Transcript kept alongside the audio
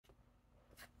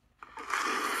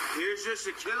Here's your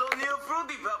Shaquille O'Neal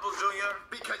Fruity Pebbles, Junior.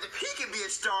 Because if he can be a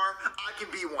star, I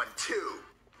can be one too.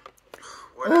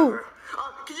 Whatever.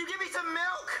 Can you give me some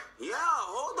milk? Yeah,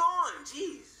 hold on.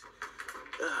 Jeez.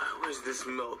 Where's this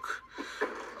milk?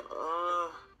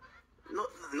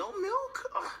 No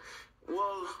milk?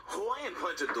 Well, Hawaiian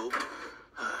Punch will do.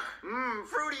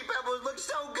 Fruity Pebbles look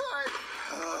so good.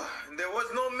 There was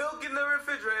no milk in the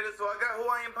refrigerator, so I got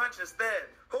Hawaiian Punch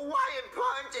instead. Hawaiian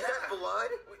Punch? Is that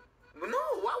blood? No,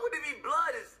 why would it be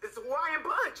blood? It's Hawaiian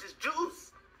Punch. It's juice.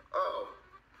 Oh.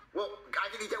 Well, I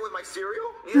can eat that with my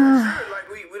cereal? Yeah, sure. Like,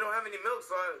 we don't have any milk,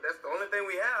 so that's the only thing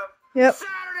we have. Yep.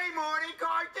 Saturday morning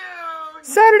cartoons!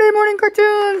 Saturday morning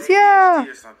cartoons, yeah.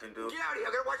 Or something, dude. Get out of here.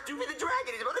 I'm going to watch Doofy the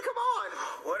Dragon. He's about to come on.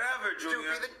 Whatever, Junior.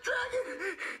 Doofy the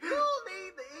Dragon. You'll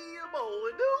need the EMO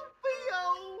and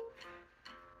Doofy-O.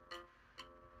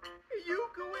 You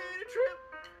can win a trip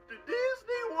to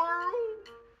Disney World.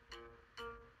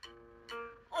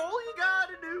 All you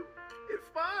gotta do is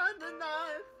find the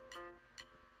knife.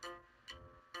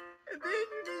 And then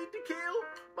you need to kill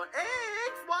my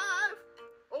ex-wife.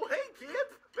 Oh, hey,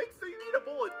 kids, make sure you eat a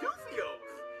bowl of Doofy-O's.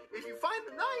 If you find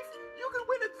the knife, you can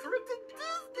win a trip to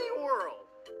Disney World.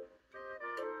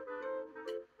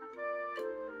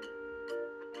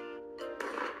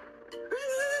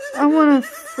 I want a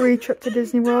free trip to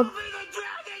Disney World. Doofy the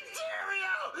Dragon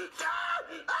cereal!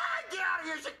 Get out of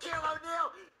here, Shaquille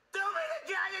O'Neal! Doofy the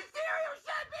Dragon cereal,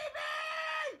 Chef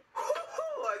Baby!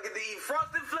 I get to eat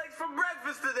Frosted Flakes for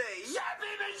breakfast today. Chef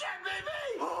Baby, Chef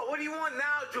Baby! Oh, what do you want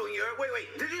now, Junior? Wait.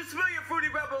 Did you spill your Fruity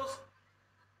Pebbles?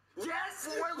 Yes?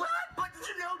 What? But did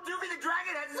you know Doofy the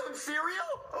Dragon has his own cereal?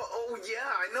 Oh yeah,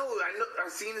 I know.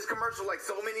 I've seen this commercial like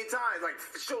so many times. Like,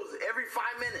 it shows every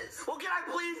 5 minutes. Well, can I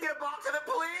please get a box of it,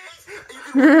 please? You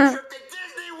can win a trip to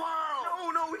Disney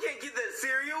World! No, we can't get that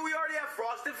cereal. We already have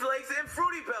Frosted Flakes and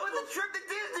Fruity But Pebbles. the trip to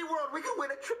Disney World, we can win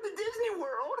a trip to Disney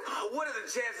World. What are the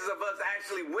chances of us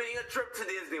actually winning a trip to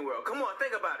Disney World? Come on,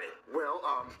 think about it. Well,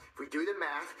 if we do the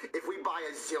math, if we buy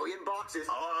a zillion boxes...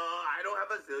 I don't have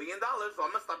 $1 zillion, so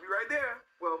I'm gonna stop you right there.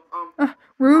 Well,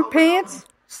 Rude pants.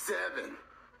 7.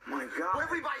 My God. What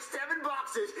if we buy 7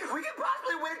 boxes? We can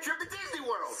possibly win a trip to Disney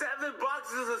World. 7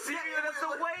 boxes of cereal? That's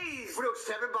a waste. We know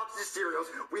 7 boxes of cereals.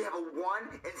 We have a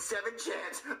 1 in 7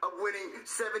 chance of winning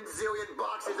 7 zillion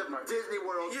boxes of Disney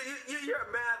World. Your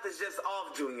math is just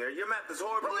off, Junior. Your math is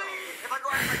horrible. Please, if I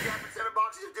go ask my dad for 7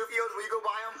 boxes of Doofy-O's, will you go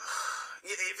buy them?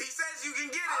 If he says you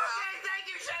can get it. Okay, thank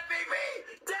you, Chef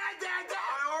Baby. Dad.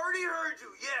 I already heard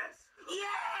you. Yes.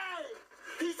 Yes.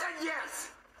 He said yes.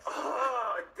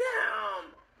 Oh, damn.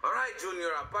 All right,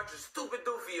 Junior, I bought your stupid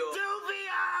Doofy-O's.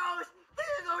 Doofy-O's! This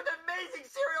is the most amazing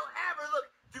cereal ever. Look,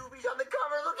 Doofy's on the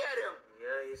cover. Look at him.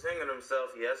 Yeah, he's singing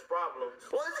himself. He has problems.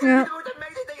 Well, this is the most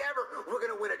amazing thing ever. We're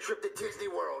going to win a trip to Disney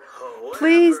World. Oh,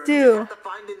 Please You do. have to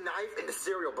find a knife in the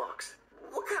cereal box.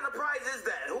 What kind of prize is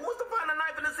that? Who wants to find a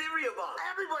knife in a cereal box?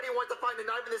 Everybody wants to find a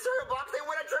knife in the cereal box. They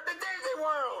win a trip to Disney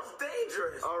World. It's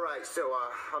dangerous. All right, so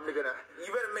I'm gonna... You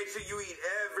better make sure you eat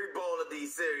every bowl of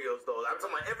these cereals, though. I'm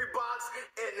talking about every box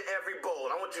and every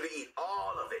bowl. I want you to eat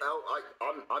all of it. Oh,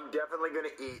 I'm definitely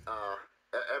gonna eat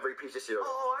every piece of cereal.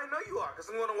 Oh, I know you are,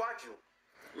 because I'm going to watch you.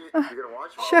 You're gonna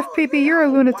watch me? Chef Pee-Pee, you're a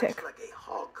lunatic. Watch like a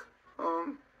hawk.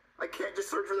 I can't just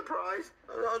search for the prize.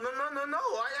 No.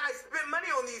 I spent money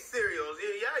on these cereals.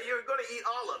 Yeah, you're going to eat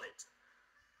all of it.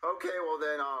 Okay, well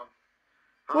then,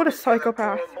 What a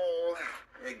psychopath.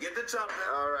 Hey, get the chocolate.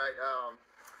 All right, I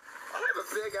have a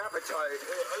big appetite.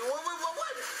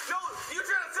 What? No, you're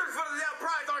trying to search for the damn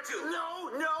prize, aren't you?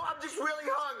 No, I'm just really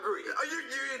hungry. Are you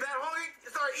that hungry?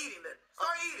 Start eating then.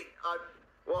 Start eating.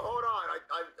 Well, hold on.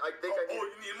 I think I need... Oh,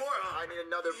 you need more, huh? I need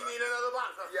another... You need another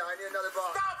box, huh? Yeah, I need another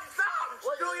box. Stop!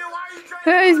 Julia, why are you trying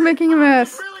Hey, he's making a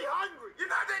mess. I'm really hungry. You're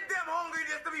not that damn hungry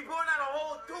just to be pouring out a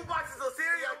whole 2 boxes of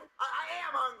cereal. I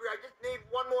am hungry. I just need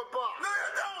one more box. No, you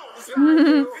don't. Yeah, I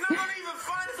do. You're not gonna even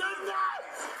find some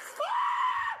nuts.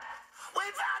 We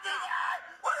found the knife.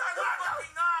 What are you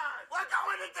fucking on? We're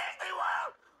going to Disney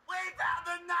World. We found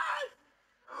the knife.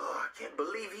 Oh, I can't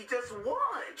believe he just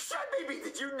won. Chef Baby,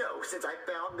 did you know since I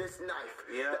found this knife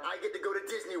that I get to go to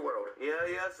Disney World?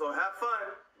 Yeah, so have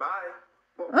fun. Bye.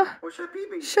 Well, Chef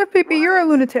Baby. Chef Pee-Pee, you're a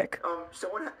lunatic. So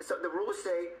the rules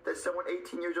say that someone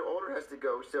 18 years or older has to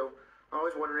go. So I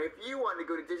was wondering if you wanted to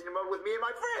go to Disney World with me and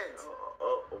my friends.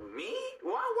 Me?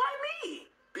 Why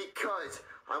me? Because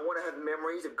I want to have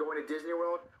memories of going to Disney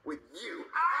World with you.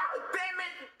 Oh, damn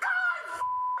it! God!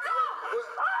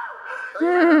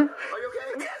 Are you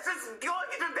okay? Yes, just go and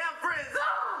get your damn friends.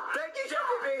 Thank you, Chef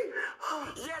Baby.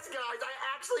 Yes, guys, I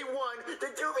actually won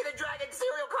the Doofy the Dragon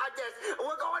cereal contest.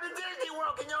 We're going to Disney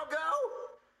World. Can y'all go?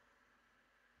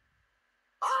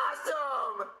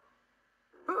 Awesome!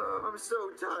 I'm so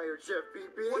tired, Chef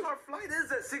PP. Well, our flight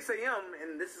is at 6 a.m.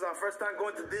 and this is our first time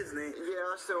going to Disney.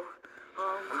 Yeah, so,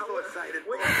 I'm so excited.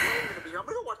 When's the plane gonna be? I'm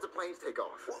gonna watch the planes take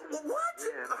off. What?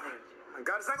 Oh my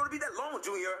God, it's not going to be that long,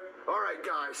 Junior. All right,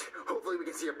 guys. Hopefully we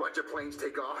can see a bunch of planes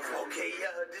take off. Okay,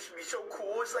 this should be so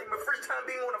cool. It's like my first time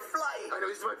being on a flight. I know,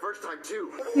 this is my first time,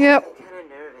 too. Yep. I'm kind of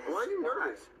nervous. Why are you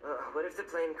nervous? What if the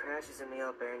plane crashes and we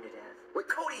all burn to death? Wait,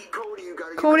 Cody, you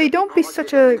gotta... Cody, don't be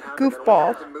such a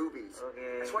goofball. Movies.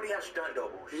 Okay. That's why they have stunt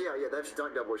doubles. Yeah, they have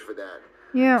stunt doubles for that.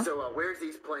 Yeah. So, where's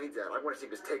these planes at? I want to see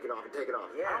them just take it off and take it off.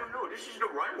 Yeah. I don't know. This is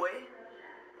the runway.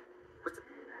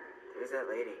 Who's that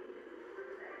lady?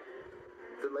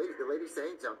 The lady's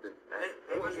saying something.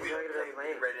 Maybe she's talking about the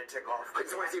plane. Ready to take off. I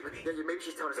just want to see if... Yeah, maybe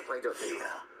she's telling us the planes are taking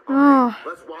off. Oh,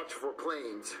 Let's watch for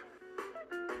planes.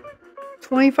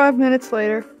 25 minutes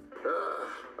later.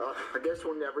 I guess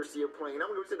we'll never see a plane.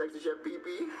 I'm gonna go sit next to Chef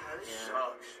PP. This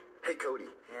sucks. Hey, Cody,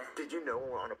 did you know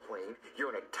when we're on a plane, you're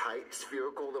in a tight,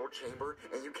 spherical little chamber,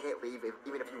 and you can't leave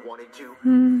even if you wanted to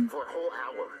for a whole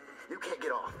hour? You can't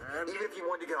get off. Even if you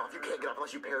wanted to get off, you can't get off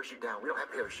unless you parachute down. We don't have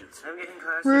parachutes. I'm getting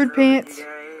claustrophobic, Rude pants. you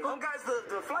guys. Oh, guys,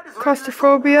 the flight is ready.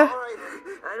 Claustrophobia. All right.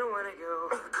 I don't want to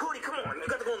go. Cody, come on. You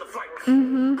got to go on the flight.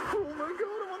 Mm-hmm. Oh, my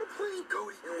God, I'm on a plane.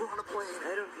 Cody, we're on a plane.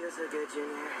 I don't feel so good,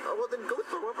 Junior. Well, then go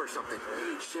throw up or something.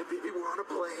 Chef PP, we're on a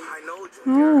plane. I know,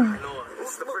 Junior. Oh. I know.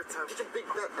 This is the first time. Get your big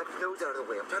that nose out of the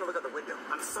way. I'm trying to look out the window.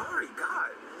 I'm sorry,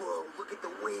 God. Whoa, look at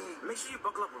the wing. Make sure you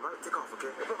buckle up. We're about to take off,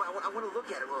 okay? I want to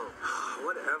look at it. Whoa.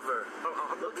 Whatever.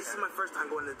 Look, this is my first time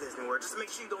going to Disney World. Just make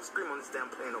sure you don't scream on this damn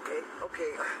plane, okay?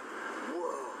 Okay.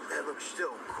 Whoa, that looks so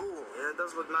cool. Yeah, it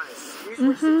does look nice. Can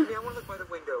you switch seats with me? I want to look by the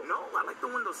window. No, I like the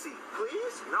window seat.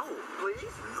 Please? No. Please?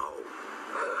 No.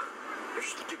 You're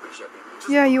stupid, Chevy.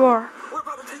 Yeah, you are. We're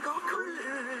about to take off.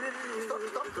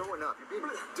 Stop throwing up. You're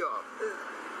being dumb.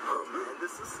 Oh, man,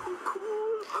 this is so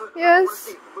cool. Yes. I want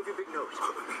to see. Move your big nose.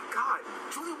 God,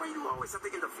 Julie, why do you always have to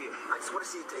interfere? I just want to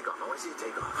see you take off. I want to see you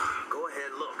take off. Go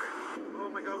ahead, look. Oh,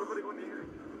 my God. We're about to go in here.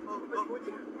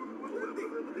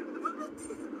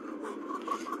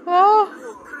 Oh,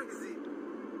 Crazy.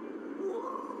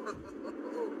 Whoa.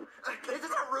 Is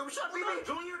this our room, Chef BB?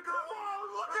 Junior, come on.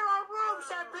 Look at our room,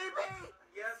 Chef BB.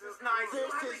 Yes, it's nice.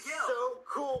 This is so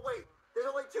cool. Wait, there's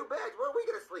only 2 beds. Where are we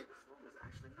gonna sleep?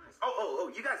 Oh,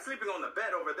 you guys sleeping on the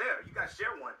bed over there. You guys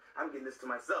share one. I'm getting this to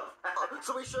myself.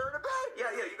 So we sharing a bed?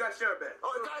 Yeah, you guys share a bed. Oh,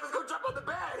 guys, let's go jump on the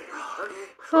bed. Okay.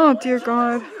 oh dear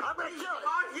God. I'm gonna kill it.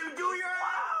 On you, Junior.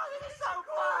 Oh, this is so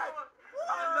fun.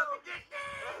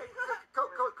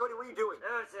 Cody, what are you doing?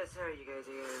 Oh, so sorry, you guys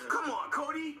are Come on,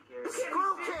 Cody.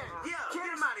 Screw Ken. Yeah, Ken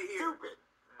get is him out of here. stupid.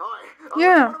 All right.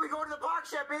 Yeah. When are we going to the park,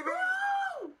 Chef BB?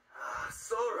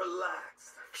 So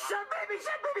relaxed. Chef BB,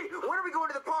 when are we going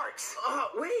to the parks?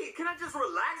 Wait, can I just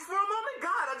relax for a moment?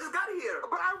 God, I just got here.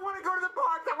 But I want to go to the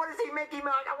parks. I want to see Mickey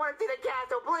Mouse. I want to see the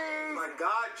castle, please. My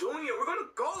God, Junior, we're gonna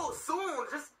go soon.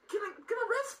 Just get a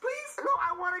rest, please. No,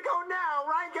 I want to go now,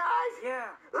 right, guys?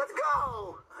 Yeah. Let's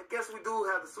go. I guess we do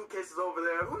have the suitcases over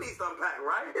there. Who needs to unpack,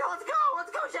 right? Yeah, let's go.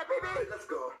 Let's go, Chef BB. Let's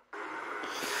go.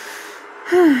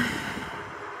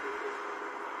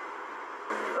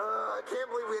 I can't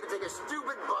believe we had to take a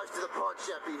stupid bus to the park,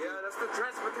 Chef BB. Yeah, that's the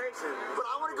transportation. But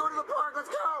I want to go to the park. Let's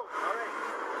go. All right.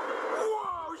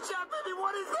 Whoa, Chef BB,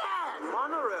 what is that?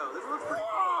 Monorail. This looks pretty.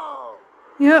 Whoa.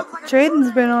 Yep,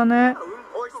 Jaden's been on that.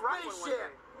 Or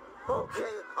spaceship.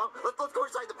 Okay, let's go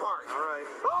inside the park. All right.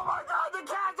 Oh my God, the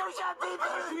castle, Chef BB.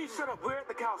 Please shut up. We're at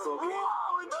the castle, okay?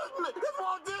 Whoa, it's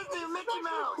Walt Disney and Mickey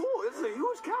Mouse. Cool. This is a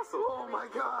huge castle. Oh my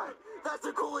God, that's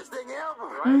the coolest thing ever.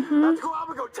 Right? That's cool. I'm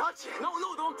gonna go touch it. No,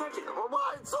 don't touch it.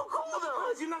 Why? It's so cool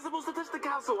though. You're not supposed to touch the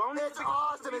castle. I don't It's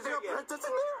awesome. Is there a princess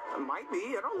in there? Might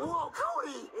be. I don't know. Whoa,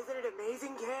 Cody. Isn't it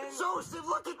amazing, Ken? Joseph,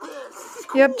 look at this.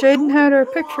 Yep, Jaden had her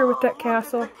picture with that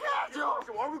castle. Castle.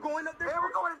 Are we going up there? Hey,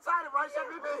 we're going inside it, right, Chef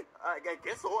BB? I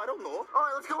guess so. I don't know. All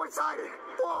right, let's go inside it.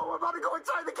 Whoa, we're about to go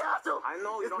inside the castle. I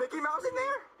know. Is Mickey Mouse in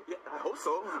there? Yeah, I hope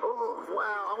so. Oh,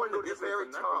 wow. I want to go to the Disney very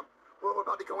for nothing. top. Well, we're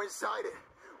about to go inside it.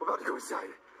 We're about to go inside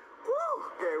it. Woo!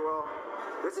 Okay, well,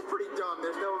 this is pretty dumb.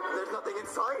 There's nothing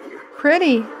inside here.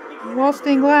 Pretty. Wall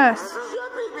stained glass. Chef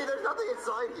BB, there's nothing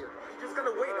inside here. You just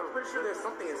gotta wait. I'm pretty sure there's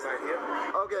something inside here.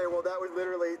 Okay, well, that was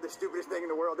literally the stupidest thing in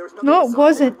the world. There was nothing No, it inside.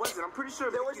 wasn't. I'm pretty sure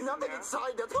There was nothing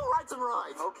inside. Let's go ride some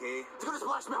rides. Okay. Let's go to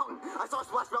Splash Mountain. I saw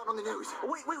Splash Mountain on the news.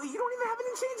 Wait. You don't even have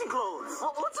any changing clothes.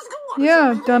 Well, let's just go on.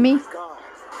 Yeah, Chef BB. dummy. God.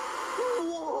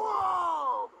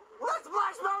 Whoa! That's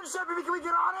Splash Mountain, Chef BB. Can we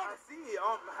get on I it? see.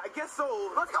 I guess so.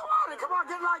 Let's go on it. Come on,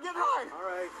 get in line, get in line. All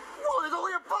right. Whoa, there's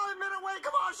only a 5-minute wait.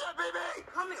 Come on, Chef BB.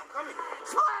 I'm coming.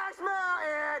 Splash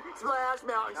Mountain. Splash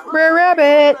Mountain. Splash Brer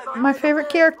Rabbit, my favorite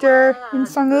character in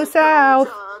Song of the South.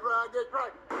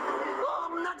 Right.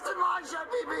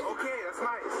 baby. Okay, that's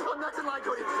nice. I'm nothing like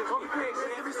Cody. Okay, it's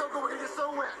gonna be so cool. We're gonna get so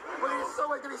wet. We're gonna get so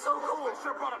wet. It's gonna be so cool. I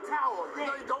should have brought a towel.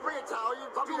 No, you don't bring a towel. You're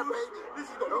being a baby. This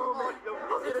is the Oh, man.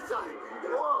 I'll get inside.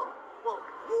 Whoa. Whoa.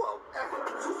 Whoa. Yeah.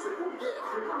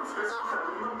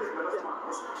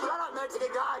 Shut up,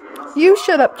 Mexican guy. You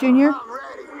shut up, Junior. I'm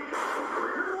ready.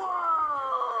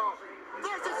 Whoa.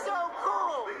 This is so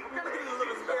cool. I'm kind of getting a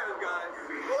little scared, guys.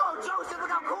 Whoa, Joseph, look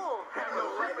how cool.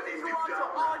 You are so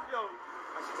awesome.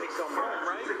 I should take some home,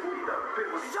 right?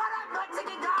 Shut up,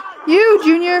 Mexican guy. You,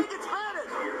 Junior. Speak in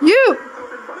Spanish. You.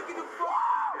 Look at the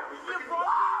frog. You see the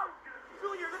frog?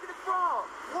 Junior, look at the frog.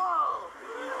 Whoa.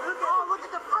 Look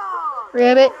at the frog.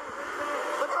 Rabbit.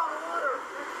 Look at all the water.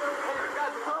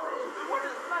 Guys, what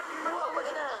is Whoa, look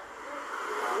at that.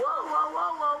 Whoa.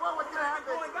 What's gonna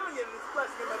happen? going down yet in this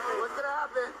flesh in my face? What's gonna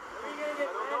happen?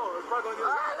 I don't know. It's probably going to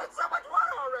Ah, that's so much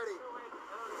water already.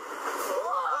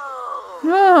 Whoa.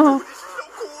 No. This is so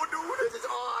cool, dude. This is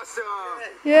awesome.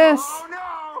 Yes. Oh no.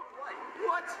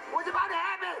 What's about to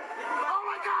happen? Oh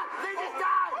my God. They just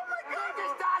died. Oh my God. They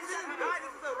just died.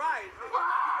 This is a ride.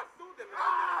 Ah. Sue them.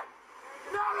 Ah.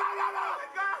 No. Oh my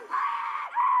God.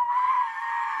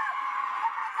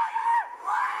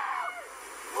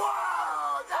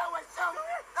 Whoa. That was so.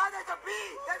 Oh, there's a bee.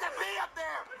 There's a bee up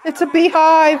there. It's a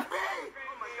beehive. Bee.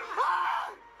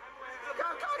 Ah.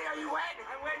 Cody, are you wet?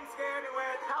 I'm wet and scared and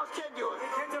wet. How's Ken doing?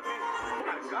 Ken's up here. Oh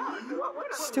my God.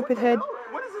 What Stupid head.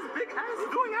 What is this big ass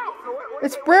doing out?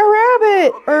 It's Brer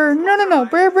Rabbit. Or, no.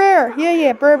 Brer Brer.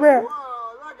 Yeah, Brer Brer.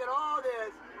 Whoa, look at all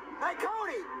this. Hey,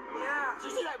 Cody. Yeah,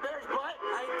 Did you see that bear's butt?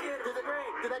 I did. It was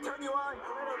great. Did that turn you on? A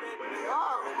little bit.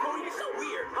 Oh. Cody, you're so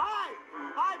weird. Hi.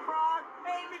 Hi, Frog.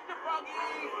 Hey, Mr. Froggy.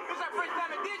 This is our first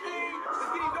time at Disney.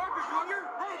 It's getting darker, Junior.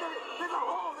 Hey, there's a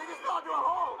hole. They just fell through a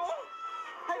hole.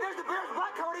 Hey, there's the bear's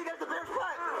butt, Cody. There's the bear's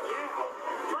butt.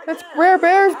 Right That's there. Brer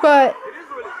Bear's butt. It is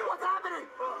really dark. What's happening?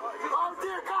 Oh,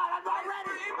 dear God. I'm not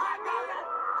ready. I'm not ready.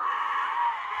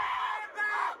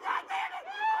 God damn it.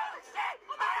 Holy shit.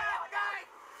 Oh, my God.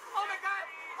 Oh my God.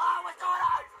 Oh, what's going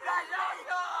on?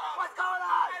 What's going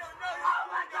on? Oh,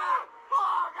 my God.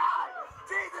 Oh, God.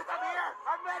 Jesus, I'm here.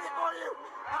 I'm ready for you.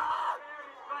 Ah.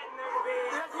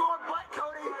 There's more butt,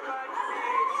 Cody.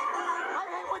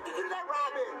 Hey, what did you do to that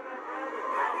rabbit?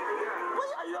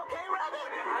 Wait, are you okay, rabbit?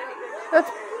 That's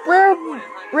Brer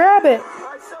Rabbit.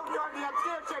 I'm so dirty. I'm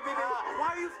scared, Chip, baby. Why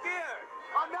are you scared?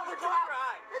 Another drop.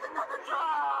 It's another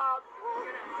drop.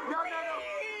 No.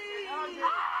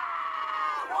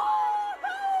 Ah! Whoa!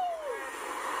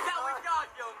 That was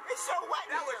awesome. It's so wet.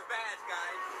 That was here. bad,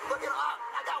 guys. Look at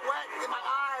I got wet in my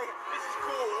eye. This is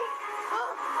cool.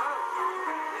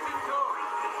 This is cool.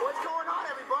 What's going on,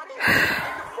 everybody?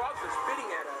 The frogs are spitting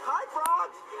at us. Hi,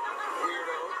 frogs.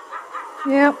 Weirdo.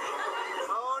 Yep.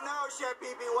 Oh no, Chef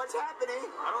Pee-Pee, what's happening?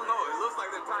 I don't know. It looks like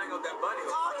they're tying up that bunny.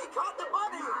 Oh, he caught the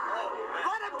bunny.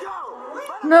 Let him go. Let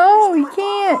him No, go. you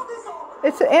can't.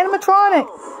 It's an animatronic.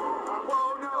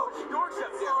 Whoa, no. Doors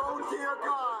up there. Oh, dear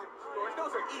God.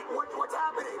 Those are evil. What's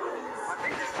happening? I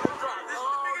think this is the drop. This is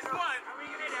the biggest one. Are we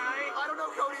gonna die? I don't know,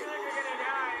 Cody. We're gonna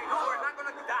die. No, we're not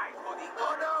gonna die, buddy.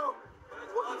 Oh, no.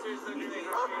 What are you saying to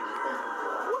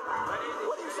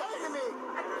me?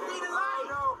 See the light.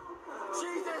 Oh, no.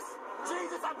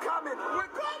 Jesus, I'm coming. We're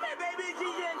coming, baby,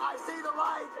 Jesus. I see the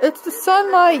light. It's the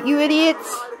sunlight, you idiots.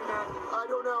 I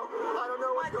don't know. I don't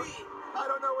know what's going on. I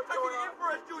don't know what's going on. For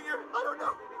us, Junior. I don't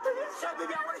know. Chef,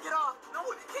 baby, I want to get off. No,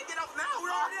 you can't get off now.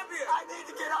 We're already up here. I need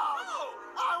to get off. No.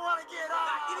 I want to get off.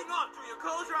 Not getting off, Junior.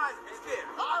 Close your eyes and be scared.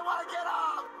 I want to get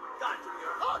off. God,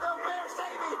 Junior. Oh, no, bear,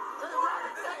 save me. The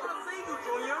rabbit, They're save me. gonna save you,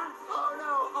 Junior. Oh,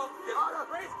 no. Oh, get Oh, no.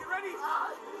 Grace, get ready.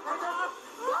 Oh, God.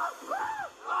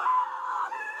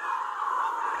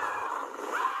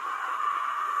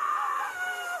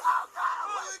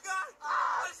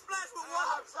 I splashed with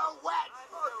water. I'm so wet.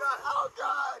 Oh, God. Oh,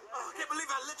 God. I can't believe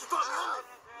I let you talk.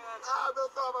 I'm so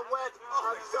throw I'm wet.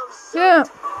 I'm so sick. Yeah.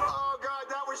 Oh, God,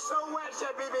 that was so wet,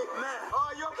 Chef Baby. Oh,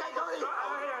 you okay, Cody?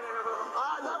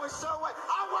 That was so wet.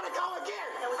 I want to go again.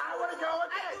 I want to go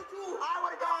again. I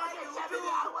want to go again, Chef Baby.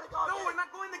 I want to go No, again. we're not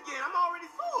going again. I'm already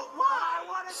sold. Why? I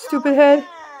want to Stupid head.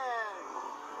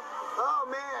 Oh,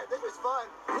 man, this was fun.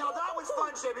 Now, that was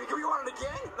fun, Chef Baby. Can we go on it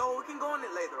again? No, we can go on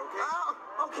it later, okay?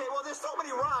 Oh, okay. Well, there's so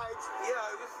many rides. Yeah,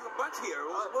 there's a bunch here.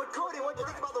 Well, Cody, what do you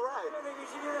think about the ride?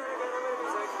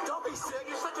 Don't be sick.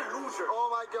 You're such a loser. Oh,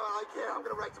 my God. I can't. I'm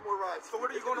going to ride some more rides. So what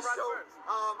are you going to ride first?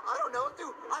 I don't know.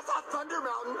 Dude, I saw Thunder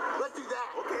Mountain. Let's do that.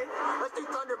 Okay. Let's do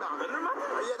Thunder Mountain. Thunder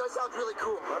Mountain? Yeah, that sounds really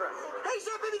cool. All right. Hey,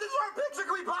 Chef Baby, this is our picture.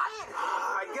 Can we buy it?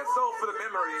 I guess so for the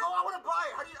memory. Oh, I want to buy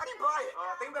it. How do you buy it?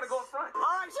 I think I'm gonna go in front.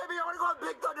 All right, Chevy, I want to go on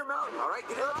Big Thunder Mountain. All right,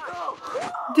 get in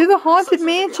line. Do the haunted So,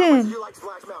 Chevy, how much do mansion. you like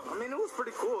Splash Mountain? I mean, it was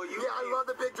pretty cool. Yeah, I love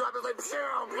the big drop. It's like, pew,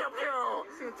 pew, pew.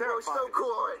 seem It was so terrifying.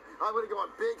 cool. All right, I'm going to go on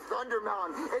Big Thunder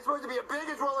Mountain. It's supposed to be the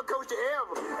biggest roller coaster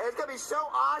ever. And it's going to be so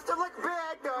awesome. Like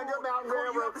Big Thunder Mountain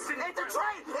Railroad. It's a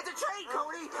train. It's a train,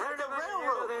 Cody. It's a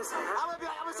railroad. I'm going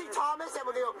to see Thomas and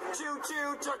we're going to go choo,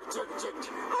 choo, chug, chug, chug.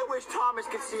 I wish Thomas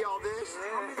could see all this.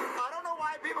 I don't know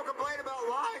why people complain about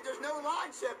lines. There's no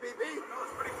lines, Chef BB.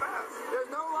 It's pretty fast. There's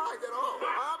no lines at all.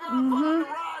 I'm going to fun on the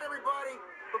ride, everybody.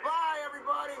 Bye-bye,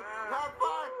 everybody. Have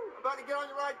fun. I'm about to get on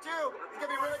the ride, too. It's going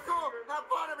to be really cool. Have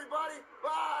fun, everybody.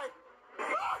 Bye.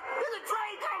 Ah, there's a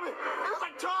train coming. It looks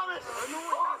like Thomas.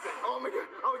 Oh, my God.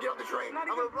 I'm going to get on the train. I'm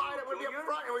going to ride it. We're going to be up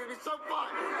front, and we're going to be so fun.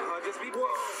 Just be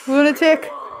Lunatic.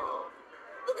 Whoa.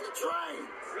 Look at the train.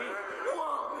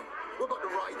 Whoa. We're about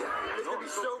to ride that. It's going to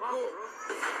be so cool.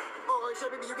 Oh, Chef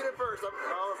BB, you get in first. I'm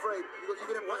afraid. You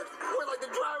get in first. We're like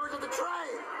the drivers of the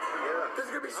train. Yeah. This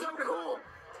is going to be so cool.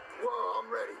 Whoa, I'm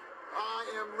ready. I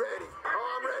am ready. Oh,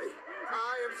 I'm ready.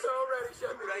 I am so ready,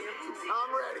 Chef BB.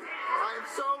 I'm ready. I am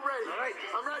so ready. All right.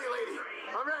 I'm ready, lady.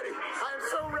 I'm ready. I am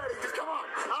so ready. Just come on.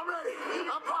 I'm ready.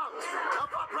 I'm pumped. I'm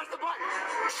pumped. Press the button.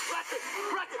 Press it.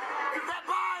 Press it.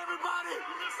 Bye, everybody.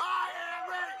 I am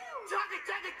ready. Chug it,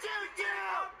 chug it, choo, choo.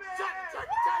 Chug it, chug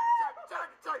it, chug it, chug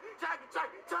it, chug it, chug it,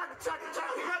 chug it, chug it, chug it,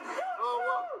 chug it, chug it. Oh,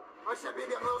 whoa. Oh, Chef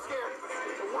BB, I'm a little scared.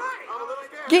 Why? I'm a little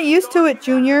scared. Get used to it,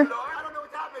 Junior. I don't know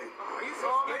what's happening. Are you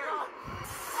so scared? Oh, my God.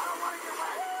 I don't want to get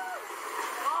wet.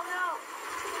 Oh, no.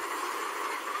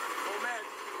 Oh, man.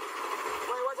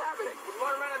 Wait, what's happening? We're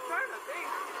going around a turn, I think.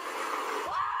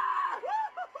 Ah!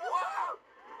 Whoa!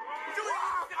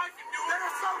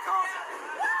 They're so close.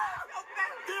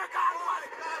 Dear God Almighty.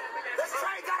 This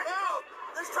train's out of control.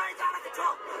 This train's out of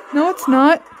control. No, it's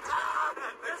not.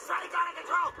 This train's out of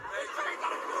control. This train's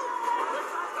out of control. This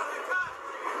train's out of control.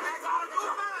 It's out of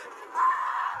control.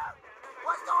 Ah!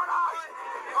 What's going on?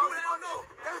 Oh, no.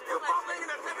 There's two bumping.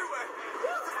 This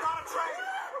is not a train.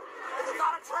 This is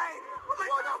not a train.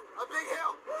 Whoa, no. A big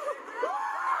hill.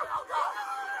 Oh, God.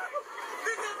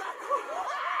 This is a...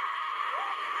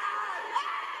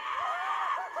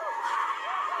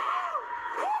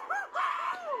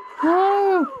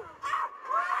 Oh.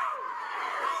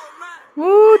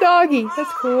 Woo, doggy.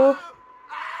 That's cool.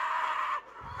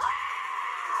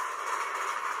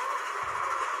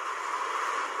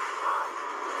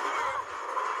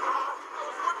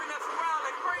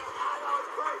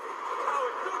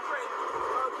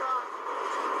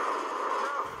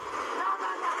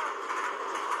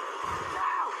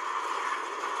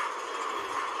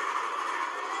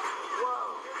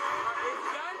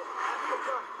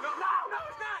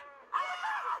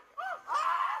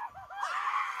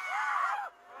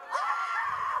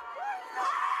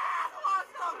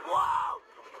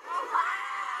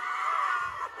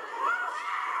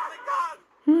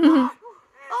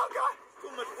 Oh, God.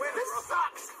 Too much wind. This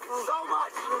sucks so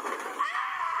much.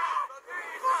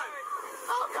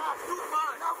 Oh, God.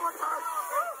 No more turn.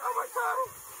 No more turn.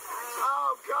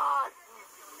 Oh, God.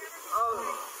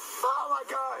 Oh, my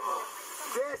God.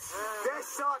 This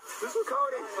sucked.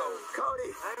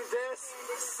 Cody, this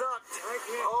sucked.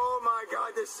 Oh, my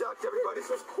God, this sucked, everybody. This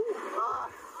was cool.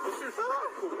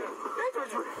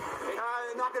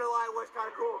 Not gonna lie, it was kind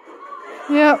of cool.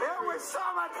 Yep. It was so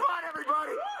much fun,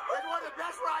 everybody. It was one of the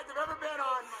best rides I've ever been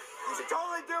on. You should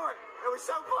totally do it. It was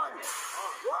so fun.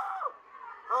 Woo!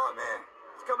 Oh, man.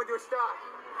 It's coming to a stop.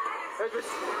 Thank you,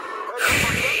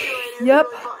 ladies. Yep.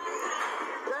 Really fun.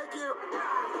 Thank you.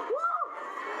 Woo!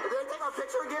 Did they take our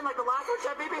picture again like the last one,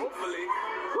 Chef BB? Hopefully.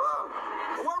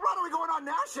 Whoa! What ride are we going on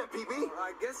now, Chef BB?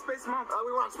 I guess Space Mountain. We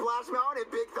went on Splash Mountain and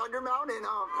Big Thunder Mountain and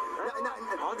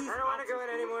All these I don't want to go in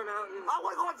any more mountains. I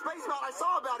want to go on Space Mountain. I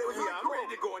saw about it. It was really I'm cool.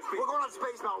 ready to go on Space We're going on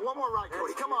Space Mountain. One more ride,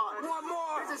 Cody. Come on. One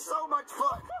more. This is so much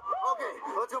fun. Okay,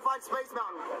 let's go find Space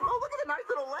Mountain. Oh, look at the nice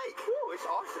little lake. Ooh, it's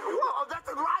awesome. Whoa, that's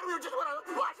the ride we were just went on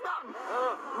Splash Mountain.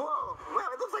 Whoa,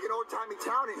 wow, it looks like an old-timey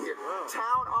town in here.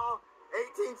 Town Hall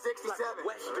 1867.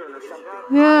 Western or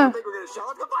something. Yeah. I think we're gonna show.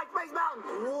 Let's go find Space Mountain.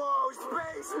 Whoa,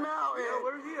 Space Mountain. Yeah,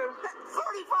 we're here.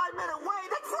 35-minute wait.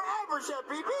 That's forever, Chef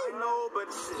BB. I know, but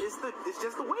it's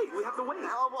just the wait. We have to wait.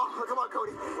 Oh, well, come on,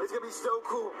 Cody. It's gonna be so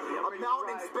cool. A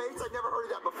mountain in space. I've never heard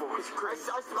of that before. It's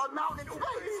crazy. A mountain in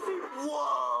space.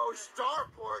 Whoa,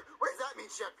 Starport. What does that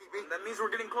mean, Chef BB? That means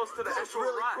we're getting close to the That's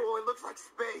actual really ride. cool. It looks like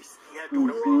space. Yeah,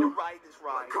 dude, I'm ready to ride this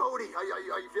ride. Cody,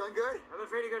 are you feeling good? I'm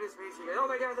afraid to go to space again.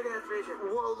 Oh my God, look at that spaceship.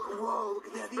 spaceship. Whoa, look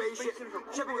at that spaceship.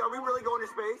 Chippy, are we really going to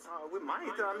space? We might.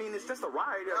 I mean, it's just a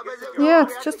ride. Yeah,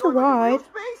 it's just a ride.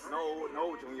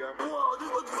 No, Junior. Whoa,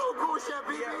 this looks so cool, Chef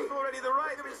Pee-Pee. Yeah, it's already the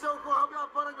ride. It's gonna be so cool. I hope you have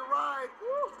fun on your ride.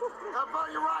 Have fun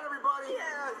on your ride, everybody.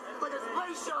 Yeah. It's like a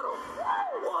space shuttle.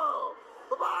 Whoa.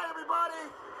 Bye-bye, everybody.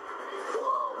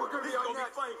 Whoa, we're gonna be on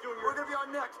next. We're gonna be on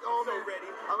next. Oh, man. ready.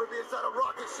 I'm gonna be inside a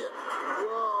rocket ship.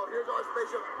 Whoa, here's our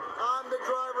spaceship. I'm the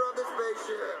driver of the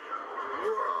spaceship.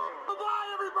 Whoa. Bye-bye,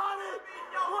 everybody.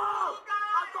 Whoa.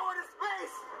 I'm going to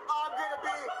space. I'm gonna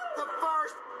be the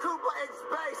first Koopa in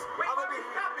space. I'm gonna be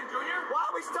stopping, Junior. Why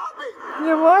are we stopping?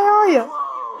 Yeah, why are you?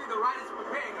 Whoa. The ride is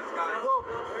preparing us, guys. Whoa.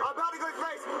 I'm about to go to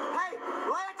space. Hey,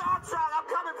 Lance Armstrong, I'm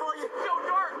coming for you. So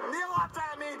dark. Neil Armstrong,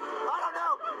 I mean. I don't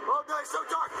know. Oh, no, it's so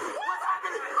dark. What's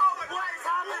happening? What is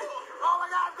happening? Oh, my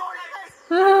God, I'm going to space.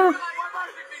 We're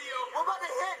about to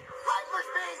hit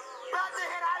hyperspeed. About to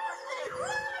hit hyperspeed.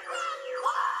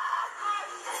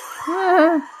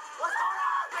 What's going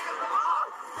on? Oh,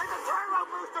 there's a turbo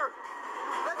booster.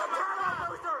 There's a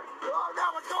turbo booster. Oh, no,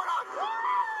 what's going on?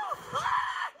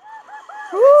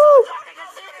 Woo! I can't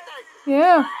see anything.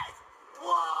 Yeah.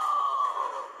 Whoa.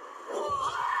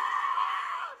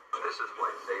 This is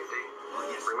flight safety.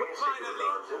 Remain seated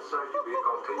inside your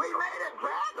vehicle until We you made it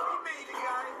back. We made it,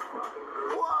 guys.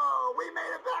 Whoa, we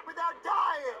made it back without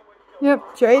dying. Yep,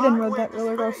 Jaden I rode that went to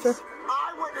roller coaster. space.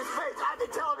 I went to space. I can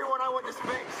tell everyone I went to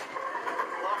space.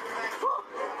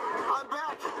 I'm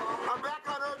back. I'm back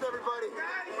on Earth, everybody.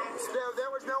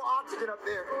 There was no oxygen up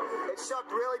there. It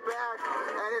sucked really bad,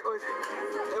 and it was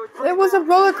pretty It was a bad.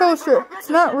 roller coaster. It's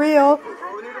not real.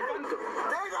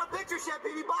 There's our picture, Chef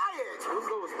Pee-Pee. Buy it. Who's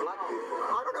those black people?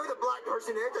 I don't know who the black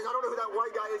person is. I don't know who that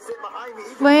white guy is sitting behind me.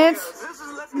 Lance,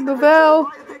 Let's Lavelle,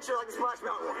 buy the picture like a Splash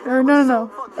Mountain. or no.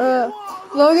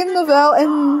 Logan, Lavelle,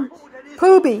 and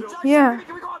Pooby. Yeah.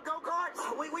 Can we go on go-karts?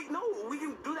 Wait, no. We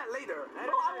can do that later.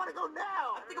 No, I want to go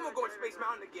now. I think I'm gonna go to Space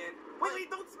Mountain again. Wait,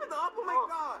 don't spit the up. Oh my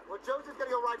God. Well, Joseph's gonna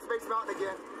go ride Space Mountain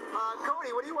again.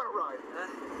 Cody, what do you want to ride?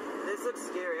 This looks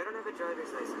scary. I don't have a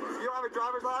driver's license. You don't have a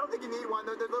driver's license? I don't think you need one.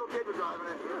 The little kids are driving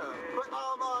it. Yeah. But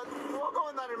we'll go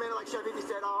in that in a minute, like Chef Pee-Pee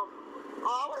said.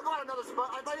 I want to go on another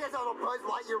spot. I thought you guys had a little Buzz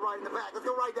Lightyear ride in the back. Let's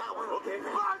go ride that one. Okay.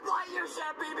 Buzz Lightyear,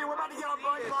 Chef Pee-Pee. We're about to get on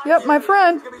Buzz Lightyear. Yep, my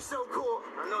friend. It's gonna be so cool.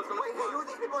 I know it's gonna Wait, be hey, fun. who are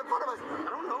these people in front of us? I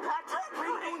don't know. Patrick? What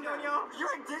are you doing, Junior?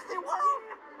 You're in Disney World?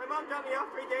 My mom dropped me off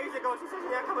 3 days ago. She says she's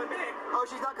not coming back. Oh,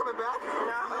 she's not coming back?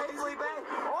 No. Hey, Felipe.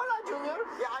 Hola, Junior.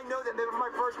 Yeah, I know them. They were from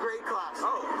my first grade class.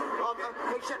 Oh.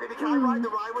 Hey, Chef Pee-Pee, can I ride the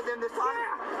ride with them this time?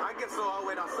 Yeah. I guess so. I'll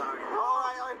wait outside. All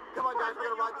right. Come on, guys. We're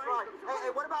going to ride this ride.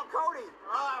 Hey, what about Cody?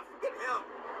 Forget him.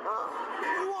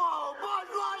 Whoa, Buzz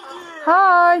Lightyear!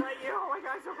 Hi. Oh my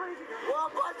God, so crazy. Whoa,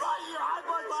 Buzz Lightyear! Hi,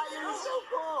 Buzz Lightyear! You're so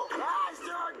cool! Hi,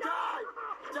 sir! Die!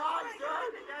 Die, sir!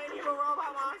 Giant evil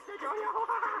robot monster, Junior.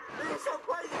 This is so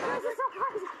crazy! This is so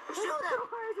crazy. Shoot him!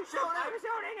 Shoot him! I'm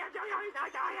shooting him, Junior. He's not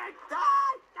dying.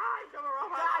 Die! Die, Junior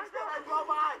robot Die, monster. sir!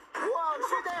 Robot! Whoa,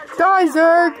 shoot there! Die,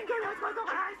 Zerg. Junior, it's my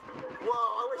God. Whoa,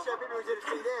 I wish Chef Pee-Pee was here to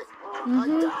see this.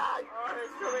 Die! Oh,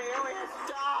 there's too many aliens.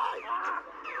 Die!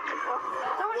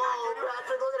 Whoa,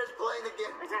 Patrick, look at us playing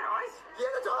again. Is that us? Yeah,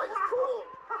 that's all right. It's cool.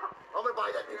 I'm gonna buy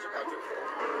that picture, Patrick.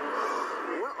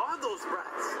 Where are those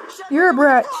brats? You're a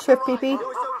brat, Chef Pee-Pee. It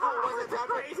was so cool, wasn't it,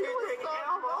 Patrick? Crazy It was thing, so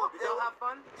Elmo. cool. Did y'all have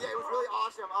fun? Yeah, it was really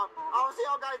awesome. I'll see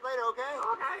y'all guys later, okay?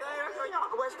 Okay, later, Junior.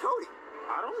 Where's Cody?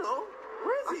 I don't know.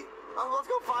 Where is he? Let's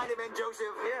go find him and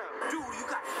Joseph. Yeah. Dude, you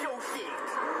got show sick.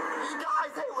 You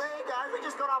guys, hey guys, we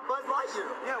just got off Buzz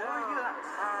Lightyear. Yeah, where are you at?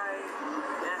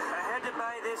 I had to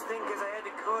buy this thing because I had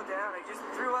to cool down. I just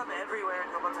threw up everywhere a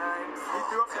couple times. You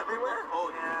threw up everywhere?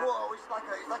 Oh, Yeah. Whoa, it's like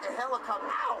a helicopter.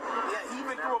 Ow! yeah, he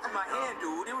even threw up in my hand,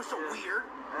 dude. It was so weird.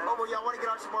 Oh, well, y'all want to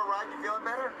get on some more rides? You feeling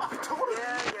better? Totally.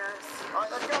 Yeah, I guess. All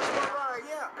right, let's go on some more rides.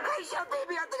 Yeah. Hey, Chef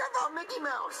Baby, I think I found Mickey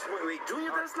Mouse. Wait,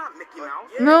 Junior, that's not Mickey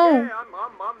Mouse. No. Yeah,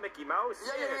 I'm Mickey Mouse.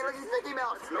 Yeah, look, he's Mickey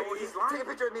Mouse. No, he's lying. Take a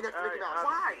picture of me next to Mickey Mouse.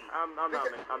 Why? I'm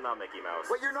not Mickey Mouse.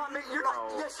 Wait, you're not. You're not.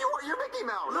 No. Yes, you are. You're Mickey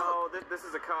Mouse. No, this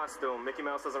is a costume. Mickey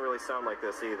Mouse doesn't really sound like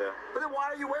this either. But then why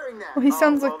are you wearing that? Well, he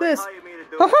sounds well, like they this. hired me to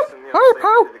do Hi, this and, hi, say hi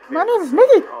pal. to the My kids name's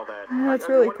Mickey. and all that. That's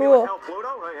You really wanna be able to cool. help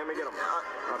Pluto? Let me get him.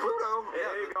 Pluto.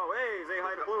 Yeah, there you go. Hey, say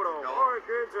hi to Pluto. All right,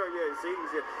 kids. Yeah, see,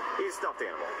 he's a stuffed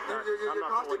animal. Your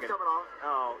costume's coming off.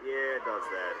 Oh, yeah, it does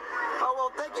that. Oh,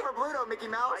 well, thank you for Pluto, Mickey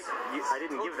Mouse. I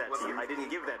didn't give that to you. I didn't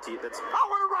give that to you. That's. I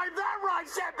want to ride that ride,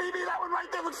 Chef Baby. That one right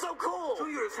there looks so cool.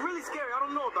 Junior, it's really scary. I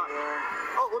don't know about it.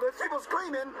 Oh, well, there's people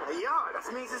screaming. Yeah, that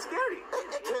means it's scary.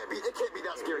 It can't be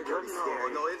that scary, Cody.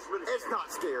 No, it's really It's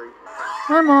not scary.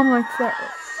 My mom likes that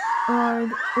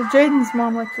ride. Well, Jaden's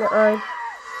mom likes that ride.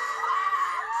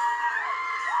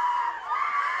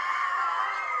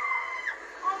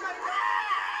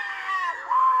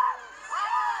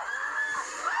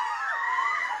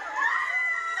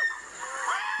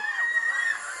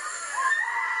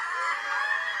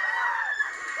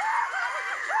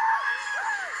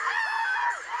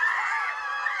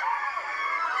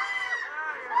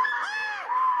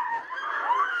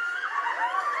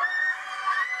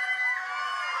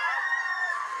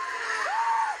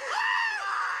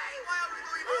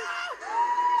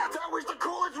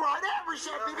 remember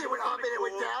Chef BB? It went up and it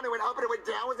went down, it went up and it went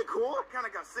down. Was it cool? I kind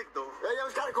of got sick though. Yeah, it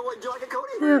was kind of cool. Did you like it,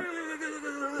 Cody? Yeah.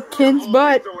 Ken's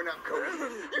butt. Throwing up, Cody.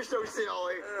 You're so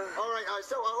silly. All right,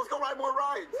 so let's go ride more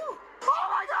rides. Oh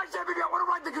my gosh, Chef BB, I want to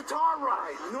ride the guitar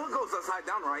ride. You know it goes upside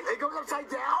down, right? It goes upside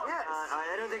down? Yes.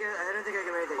 I don't think I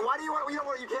can ride it. Why do you want?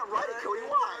 You can't ride it, Cody.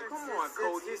 Why? Come on,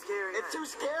 Cody. It's too scary. It's too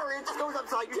scary. It just goes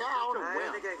upside down. I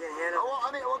don't think I can handle it. Oh, well, I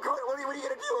mean, well, Cody, what are you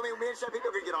gonna do? I mean, me and Chef BB are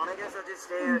gonna get on I it. guess I'll just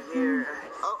stay out here.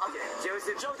 Oh, okay.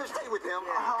 Joseph, stay with him.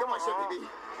 Come on, Chef BB.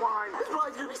 Fine. This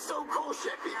ride's gonna be so cool,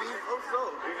 Chef BB. Hope so.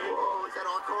 Whoa, is that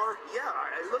our car? Yeah,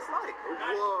 it looks like.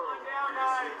 Whoa.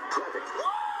 Traffic.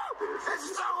 Whoa! This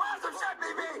is so awesome, Chef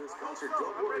BB.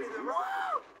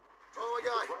 Whoa! Oh my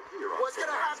God. What's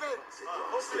gonna happen?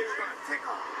 Hopefully we're gonna take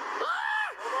off. Ah!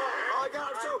 Oh my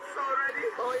God, I'm so ready.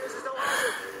 Oh, this is so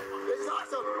awesome. This is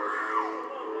awesome.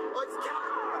 Oh, it's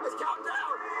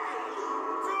countdown.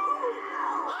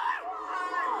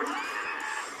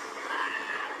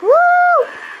 2. Woo!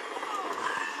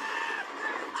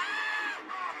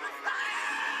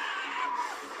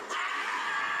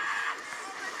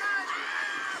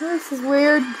 This is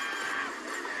weird.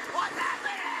 What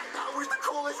happened? That was the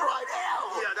coolest ride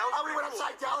ever. Yeah, that was we went cool.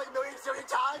 upside down like millions of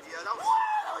times. Yeah, that was-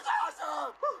 Whoa, that was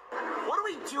awesome. What are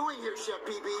we doing here, Chef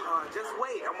BB? Just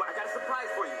wait. I got a surprise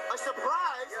for you. A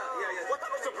surprise? Yeah. What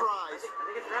type of surprise? I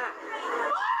think it's that.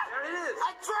 There it is.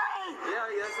 A train!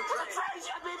 Yeah, it's a It's a train. train,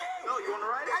 Chef BB! No, you want to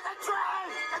ride it? It's a train!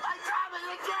 It's a train!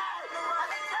 It's a train! It's a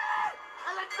train!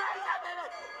 It's a train, Chef BB!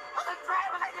 It's a train!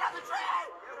 We're gonna get on the train!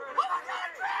 Oh my God,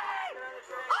 a train!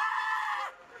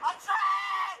 Ah! A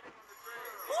train!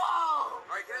 Whoa! All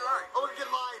right, get in line. Oh, we get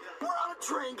in line. We're on a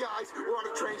train, guys. We're on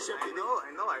a train, Chef BB. I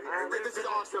know. This is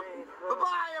awesome.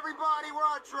 Bye-bye, everybody. We're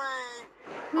on a train.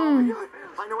 Oh my God.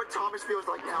 I know what Thomas feels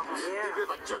like now. He feels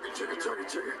like chugga, chugga, chugga,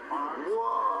 chugga.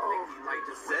 Whoa. Like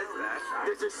just says that.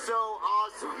 This is so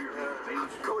awesome.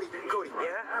 Cody.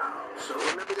 Yeah? So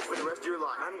remember this for the rest of your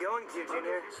life. I'm going to,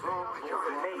 Junior. Oh my God.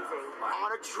 Amazing.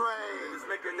 On a train. Just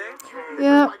make your day.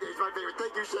 Yeah. My day's my favorite.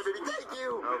 Thank you, Chef BB. Thank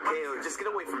you. Okay, just get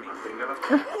away from me.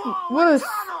 Whoa, What a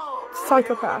tunnel.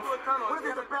 psychopath. What if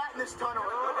there's a bat in this tunnel?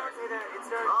 Don't say that. It's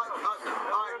dark. All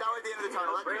right, that was the end of the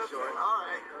tunnel. That's pretty short. All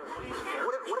right.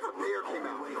 What if a bear came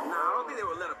out? No, I don't think they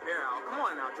would let a pair out. Come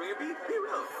on now, Junior. Be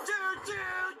real.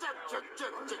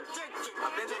 I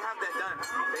bet they have that done.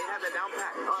 They have that down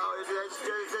pat.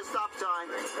 It's a stop sign.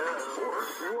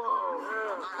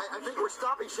 Whoa. I think we're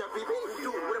stopping, Chef BB.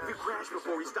 Dude, what if we crash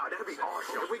before we stop? That'd be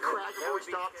awesome. If we crash before we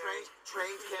stop,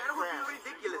 trains can't That would crash. be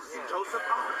ridiculous, Joseph.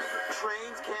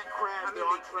 Trains can't crash. I mean, They're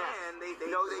on they tracks. can. They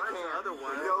No, they learned the can't. other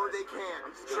one. No, they can't.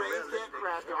 Trains can't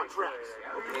crash. They're on tracks.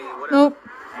 Okay, whatever. Nope.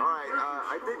 All right,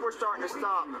 I think we're starting to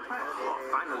stop. Oh,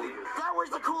 finally. That was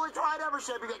the coolest ride ever,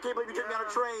 Chef BB. I can't believe you took me on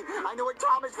a train. I know what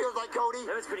Thomas feels like, Cody.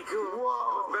 That was pretty cool.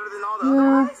 Whoa. Better than all the other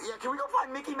Yeah. ones? Yeah, can we go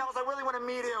find Mickey Mouse? I really want to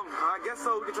meet him. I guess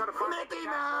so. We can try to find Mickey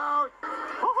Mouse!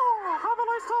 Have a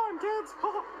nice time, kids.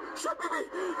 Chef BB,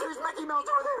 there's Mickey Mouse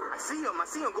over there. I see him.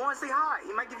 Go and say hi.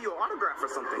 He might give you an autograph or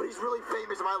something. He's really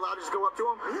famous. Am I allowed to just go up to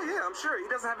him? Yeah, I'm sure. He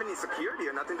doesn't have any security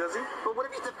or nothing, does he? But what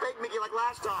if he's a fake Mickey like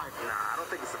last time? Nah, I don't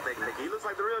think it's a fake Mickey. He looks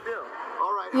like the real deal.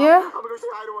 All right. Yeah? I'm gonna go say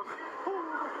hi to him.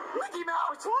 Mickey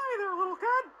Mouse! Hi there, little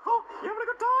kid. Oh, you having a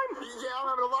good time? Yeah, I'm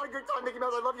having a lot of good time, Mickey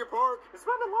Mouse. I love your park. You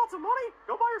spending lots of money?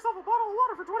 Go buy yourself a bottle of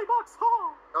water for $20.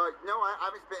 Huh? No, I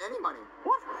haven't spent any money.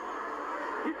 What?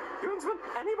 You haven't spent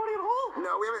any money at all?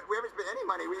 No, we haven't spent any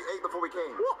money. We ate before we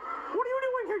came. What are you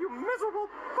doing here, you miserable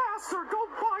bastard? Go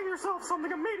buy yourself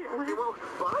something immediately. Okay, well,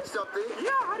 buy something.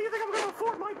 Yeah, how do you think I'm going to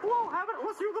afford my blow habit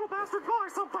unless you little bastard buy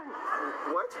something?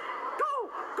 What?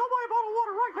 Go buy a bottle of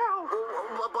water right now.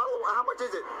 A bottle? How much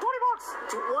is it?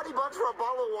 $20. $20 for a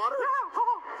bottle of water? Yeah,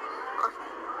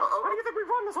 How do you think we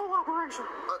run this whole operation?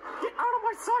 Get out of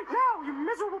my sight now, you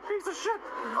miserable piece of shit.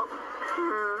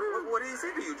 What did he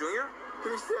say to you, Junior?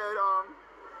 He said,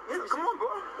 Yeah, come on, bro.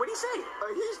 What did he say?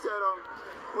 he said,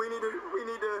 we need to,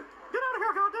 Get out of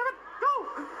here, goddammit. Go.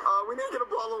 we need to get a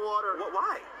bottle of water.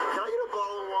 Why? Can I get a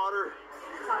bottle of water?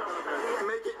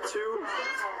 Make it 2.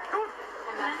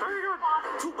 Very good.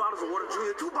 2 bottles of water,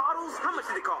 Junior. 2 bottles? How much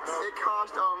did it cost? It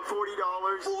cost, $40.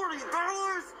 $40?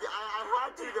 Yeah, I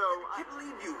had to, though. I can't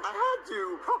believe you. I had to.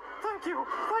 Oh, thank you.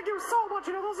 Thank you so much.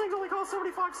 You know, those things only cost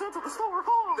 75 cents at the store.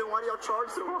 Oh. Then why do y'all charge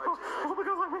so much? Well,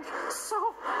 because I make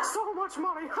so much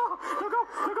money. Now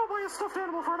go buy a stuffed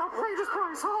animal for an outrageous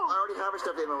price. I already have a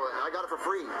stuffed animal. I got it for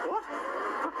free. What?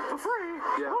 For free?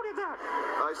 Yeah. Who did that?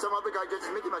 Some other guy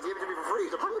just Mickey Mouse. He gave it to me for free.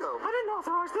 He's a Pluto. I didn't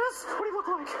authorize this. What do you look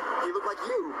like? He looked like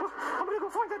you. I'm gonna go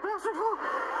find that bastard.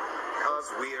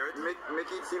 That's weird.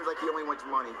 Mickey seems like he only wants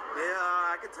money.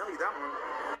 Yeah, I can tell you that one.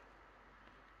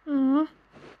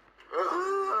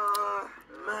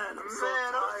 Man, I'm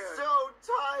so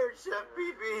tired, Chef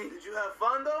PB. Did you have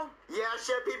fun though? Yeah,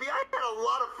 Chef PB, I had a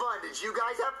lot of fun. Did you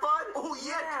guys have fun? Oh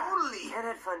yeah, totally. Ken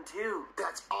had fun too.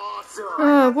 That's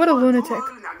awesome. What a lunatic.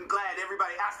 I'm glad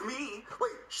everybody asked me.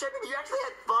 Wait, Chef PB, you actually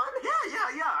had fun?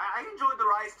 Yeah. I enjoyed the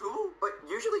rides too. But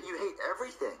usually you hate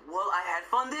everything. Well, I had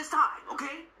fun this time,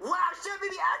 okay? Wow, Chef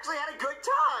PB actually had a good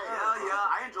time. Yeah,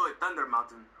 I enjoyed Thunder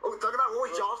Mountain. Oh, talk about what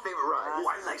was y'all's favorite ride? Oh,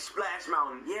 I like Splash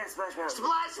Mountain. Yeah, Splash Mountain.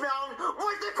 Splash Mountain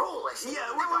was the coolest. Yeah,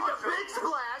 it was a big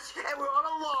splash, and we're on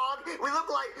a log. We look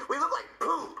like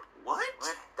poop. What?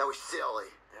 That was silly.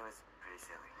 That was pretty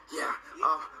silly. Yeah.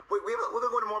 Wait, we're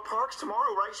going to more parks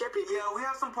tomorrow, right, Chef PB? Yeah, we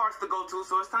have some parks to go to,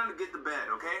 so it's time to get to bed,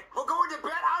 okay? We're going to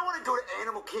bed. I want to go to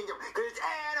Animal Kingdom because it's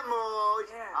animals.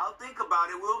 Yeah. I'll think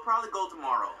about it. We'll probably go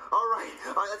tomorrow. All right,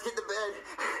 let's get to bed.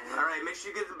 All right, make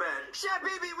sure you get to bed. Chef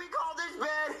PB, we call this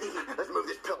bed. Let's move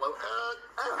this pillow.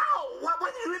 Ow! Why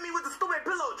did you hit me with the stupid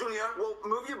pillow, Junior? Well,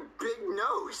 move your big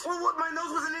nose. Well, my nose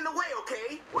wasn't in the way,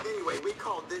 okay? Well, anyway, we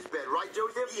called this bed, right,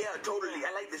 Joseph? Yeah, totally.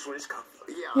 I like this one. It's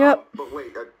comfy. Yeah. Yep. But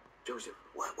wait, Joseph.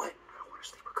 What? I don't want to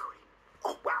sleep with Cody.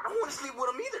 Oh, wow, I don't want to sleep with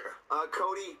him either.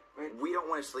 Cody, we don't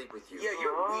want to sleep with you. Yeah,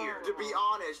 you're weird. To be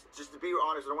honest, I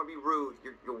don't want to be rude.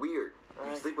 You're weird.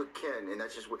 You sleep with Ken, and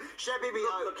that's just weird. Chef PB,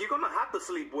 Look, you're gonna have to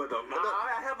sleep with him.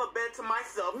 I have a bed to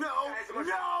myself. No,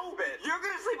 Bed. you're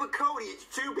gonna sleep with Cody. It's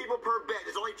 2 people per bed.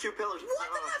 There's only 2 pillows. What?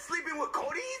 I'm not sleeping with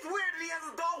Cody. He's weird and he has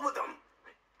a dog with him.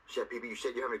 Chef PB, you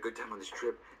said you're having a good time on this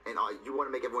trip, and you want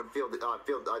to make everyone feel the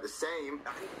same.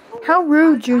 How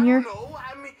rude, Junior. No,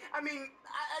 I mean,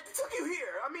 I took you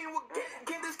here. I mean,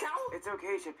 can this count? It's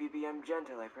okay, Chef PB. I'm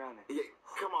gentle, I promise. Yeah,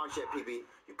 come on, Chef PB.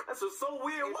 You guys are so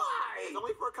weird. Why? It's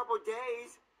only for a couple of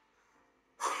days.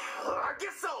 I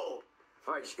guess so.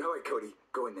 All right, Cody,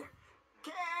 go in there.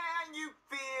 Can you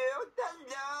feel the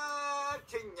love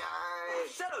tonight?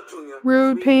 Shut up, Junior.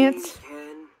 Rude Sweet pants.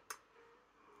 Ken.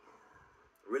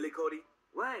 Really, Cody?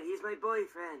 What? He's my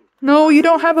boyfriend. No, you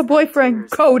don't have a boyfriend,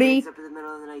 Cody. He's up in the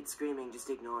middle of the night screaming. Just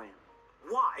ignore him.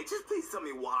 Why? Just please tell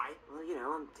me why. Well, you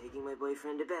know, I'm taking my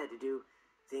boyfriend to bed to do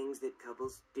things that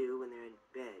couples do when they're in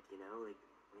bed, you know, like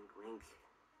wink, wink.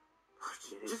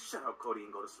 Get it? Just shut up, Cody,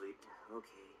 and go to sleep.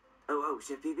 Okay. Oh,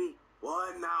 Chef PB.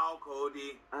 What now,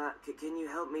 Cody? Can you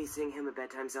help me sing him a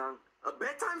bedtime song? A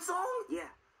bedtime song? Yeah.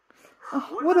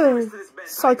 What a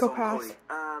psychopath.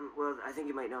 Well, I think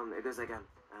you might know him. It goes like,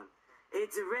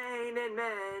 it's raining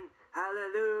men,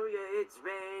 hallelujah, it's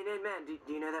raining men. Do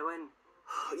you know that one?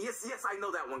 Yes, I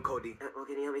know that one, Cody. Well,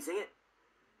 can you help me sing it?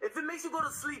 If it makes you go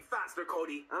to sleep faster,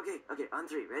 Cody. Okay, on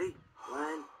 3. Ready?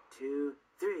 1, 2,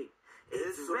 3.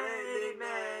 It's raining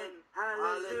men,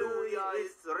 hallelujah,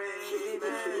 it's raining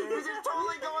men. This is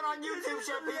totally going on YouTube,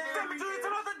 Chef PB. Damn it, Junior,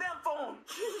 turn off the damn phone.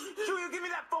 Junior, give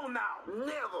me that phone now.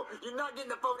 Never. You're not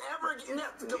getting the phone ever again. No,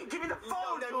 Give me the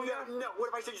phone, Junior. No. What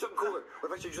if I send you something cooler?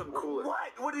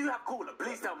 What do you have cooler?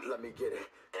 Please tell me. Let me get it.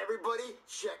 Everybody,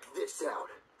 check this out.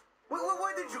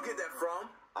 Where did you get that from?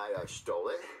 I stole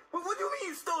it. What do you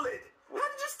mean you stole it? How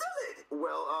did you steal it?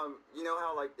 Well, you know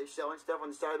how, like, they're selling stuff on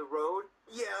the side of the road?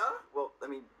 Yeah. Well, I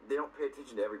mean, they don't pay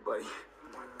attention to everybody.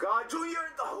 God, Junior,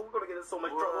 we're gonna get in so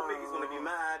much trouble. Biggie's gonna be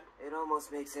mad. It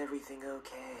almost makes everything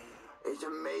okay. It's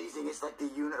amazing. It's like the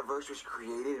universe was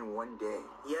created in one day.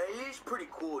 Yeah, he's pretty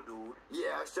cool, dude.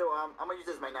 Yeah, so, I'm gonna use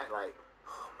this as my nightlight.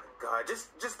 Oh, my God.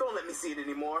 Just don't let me see it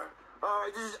anymore.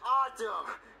 Alright, this is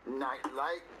awesome.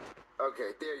 Nightlight.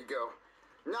 Okay, there you go.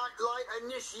 Nightlight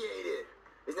initiated.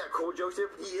 Isn't that cool, Joseph?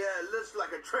 Yeah, it looks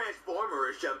like a transformer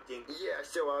or something. Yeah,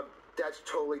 so, that's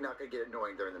totally not gonna get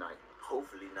annoying during the night.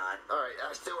 Hopefully not. Alright,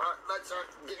 so, let's,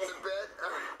 get to bed.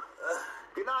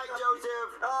 Good night,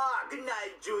 Joseph. Good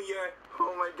night, Junior.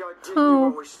 Oh my God, Disney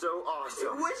World was so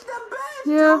awesome. Wish the best,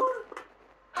 Yeah. dude.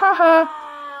 Haha.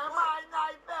 My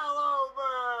night fell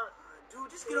over.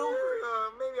 Dude, just get over it.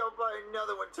 Maybe I'll buy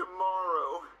another one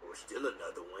tomorrow. Or still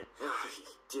another one.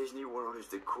 Disney World is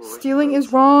the coolest. Stealing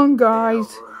is wrong,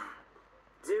 guys.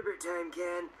 Zipper time,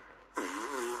 Ken.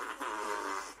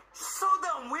 So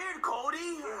damn weird,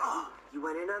 Cody. You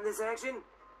went in on this action?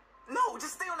 No,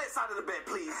 just stay on that side of the bed,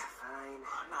 please. Fine.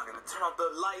 I'm not gonna turn off the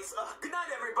lights. Good night,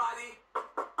 everybody.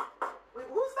 Wait,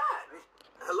 who's that?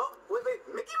 Hello? Wait,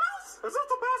 Mickey Mouse? Is that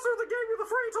the bastard that gave you the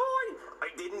free toy? I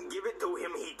didn't give it to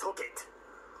him, he took it.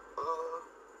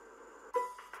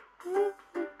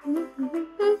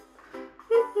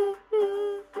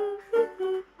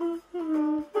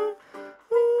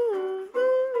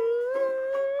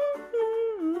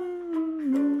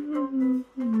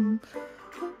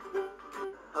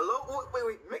 Hello?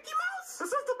 Wait, Mickey Mouse? Is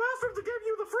that the bastard that gave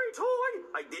you the free toy?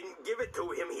 I didn't give it to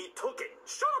him, he took it.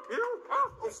 Shut up, you!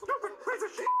 Stupid piece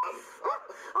of shit!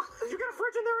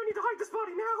 this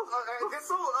body now. I guess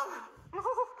so.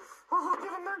 Get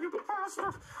in there, you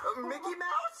bastard. Mickey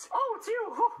Mouse? Oh, it's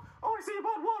you. Oh, I see you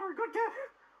bought water. Good kid.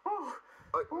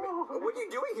 What are you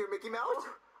doing here, Mickey Mouse?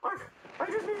 I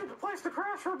just needed a place to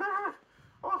crash for bad.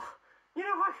 Oh, you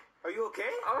know, Are you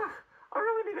okay? I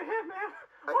really need a hit, man.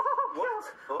 What? Yes.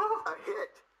 A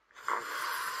hit?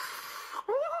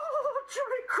 Oh,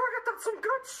 Jimmy Cricket, that's some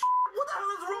good shit. What the hell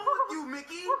is wrong with you,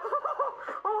 Mickey?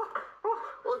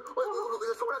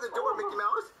 There's someone at the door, Mickey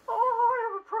Mouse. Oh, I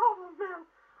have a problem, man.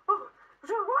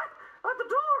 What? At the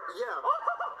door? Yeah.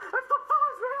 Oh, it's the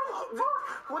fuzz, man.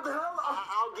 What the hell?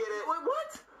 I'll get it. Wait, what?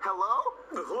 Hello?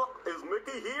 Is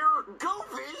Mickey here?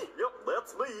 Goofy? Yep,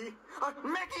 that's me.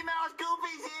 Mickey Mouse,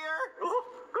 Goofy's here. Oh,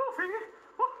 Goofy,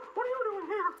 what are you doing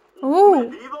here? Ooh.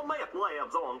 The meth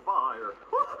lab's on fire.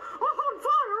 On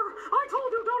fire? I told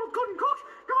you Donald couldn't cook.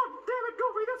 God damn it,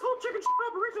 Goofy, this whole chicken shit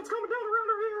operation's coming down around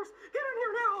our ears. Get in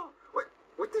here now.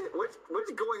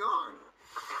 What's going on?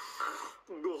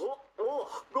 Oh,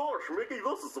 gosh, Mickey,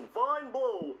 this is some fine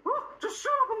blow. Just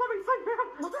shut up and let me think, man.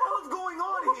 What the hell is going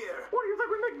on here? What do you think,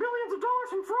 we make billions of dollars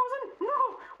from Frozen? No,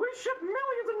 we ship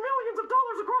millions and millions of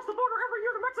dollars across the border every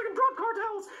year to Mexican drug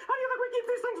cartels. How do you think we keep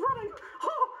these things running?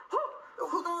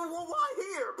 Well, why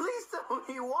here? Please tell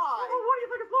me why. Why do you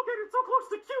think it's located so close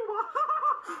to Cuba?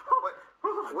 What?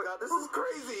 God, this is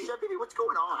crazy. Chef Pee-Pee, what's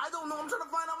going on? I don't know. I'm trying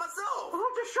to find out myself.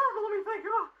 Just shut up and let me think.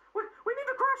 We need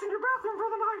to crash in your bathroom for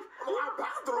the night. Our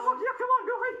bathroom? Yeah, come on,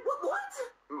 Goofy. What?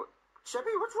 Chef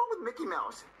Pee-Pee, what's wrong with Mickey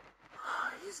Mouse?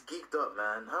 He's geeked up,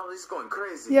 man. He's going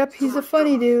crazy. Yep, he's a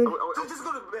funny dude. Just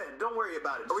go to bed. Don't worry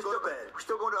about it. Just go to bed. We're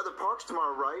still going to other parks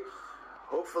tomorrow, right?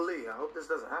 Hopefully. I hope this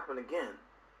doesn't happen again.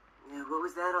 Yeah, what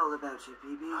was that all about, Chef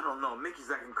Pee-Pee? I don't know. Mickey's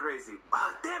acting crazy.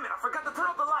 Damn it. I forgot to turn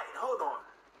off the light. Hold on.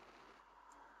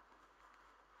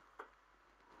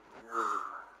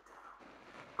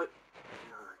 But,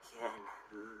 Ken.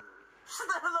 Shut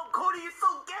the hell up, Cody. You're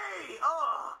so gay.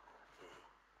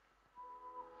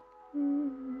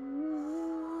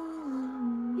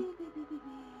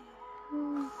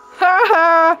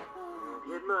 Haha.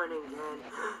 Good morning, Ken.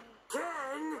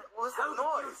 Ken! What's How that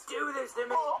could noise? you do this to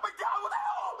me? Oh my God! What the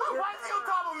hell? Why is he on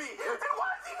top of me? And why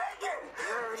is he naked?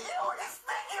 He's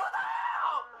stinky. What the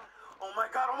hell? Oh my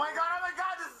God! Oh my God! Oh my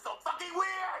God! This is so fucking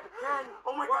weird. Ken!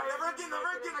 Oh my God! Never again!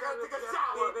 Never again! I gotta take a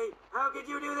shower. Baby, how could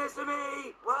you do this to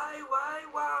me? Why,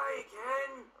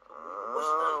 Ken?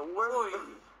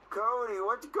 Cody,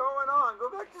 what's going on?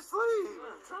 Go back to sleep.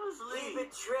 He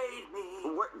betrayed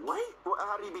me. What?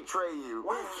 How did he betray you?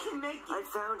 Why is he naked? I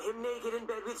found him naked in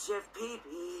bed with Chef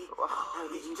Pee-Pee.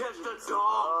 He's just a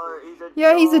dog.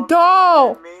 Yeah, he's a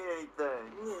doll. Didn't mean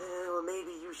anything. Yeah, well,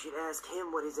 maybe you should ask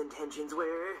him what his intentions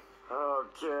were. Oh,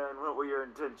 Ken, what were your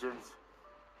intentions?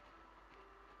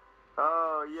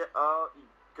 Oh, yeah. Oh,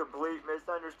 complete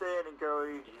misunderstanding,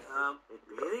 Cody.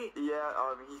 Really? Yeah.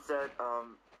 He said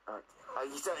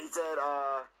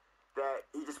that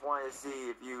he just wanted to see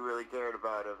if you really cared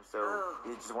about him, so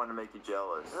he just wanted to make you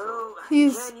jealous. Oh,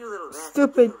 He's Ken, you little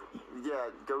bastard. stupid. Yeah,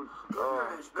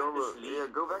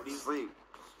 go back to sleep.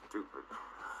 Stupid.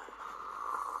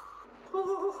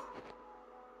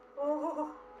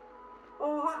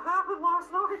 What happened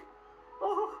last night?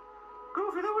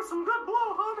 Goofy, that was some good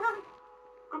blow, huh, man?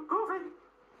 Goofy,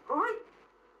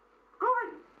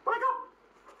 wake up!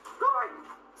 Goofy,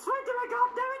 speak to me,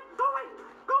 goddammit! Goofy!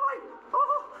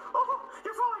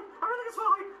 You're fine. Everything is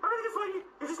fine.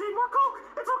 You just need more coke.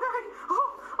 It's okay. The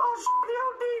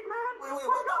OD, man. Wait,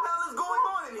 what the hell is going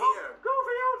on in here?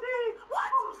 Goofy OD. What?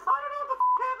 I don't know what the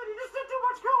happened. You just did too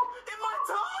much coke. In my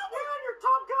tub? Yeah, in your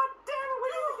tub. God damn it. We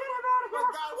need to get him out of Oh here.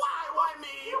 my God, why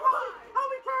me? Help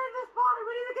me carry this body.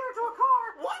 We need to get it to a car.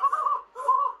 What?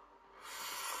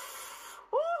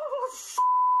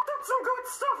 That's some good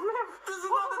stuff, man. This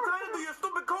is not the time to do your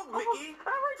stupid coke, Mickey.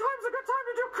 Every time's a good time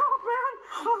to do coke, man.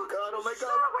 Oh God, oh my God.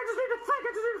 Shut up, I just need to think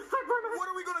for a minute. What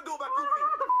are we gonna do about I don't Goofy?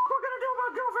 know what the we're gonna do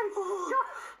about Goofy. Come here.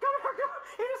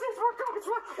 He just needs more coke. It's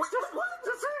what?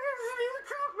 Just say you need a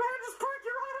coke, man. Just break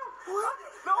your right up. What?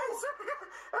 No.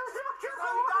 That's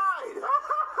how he died.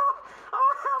 I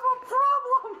have a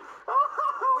problem.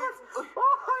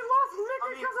 I lost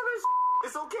Mickey because of his.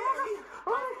 It's okay.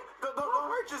 Don't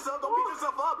hurt yourself. Don't beat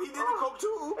yourself up. He did the coke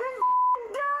too.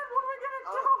 He's dead. What are we gonna do?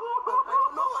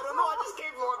 I don't know. I just came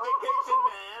for a vacation,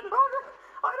 man.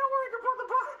 I don't want to put the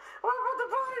body.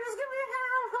 Just give me a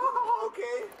hand.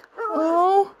 Okay.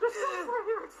 Oh. Just right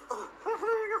here. There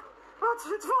you go.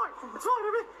 It's fine.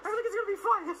 Everything is gonna be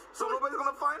fine. So nobody's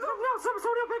gonna find him? No,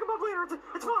 somebody will pick him up later.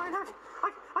 It's fine. I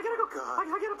gotta go. God. I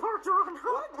got a park to run.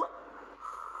 What?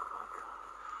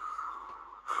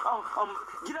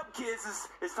 Get up, kids.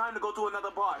 It's time to go to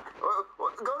another park. Go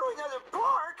to another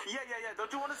Don't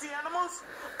you want to see animals?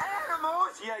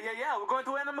 Animals? Yeah. We're going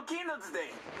to Animal Kingdom today.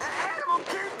 Animal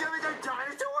Kingdom? Is there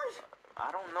dinosaurs?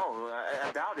 I don't know. I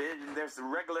doubt it. There's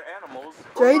regular animals.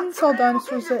 Jaden saw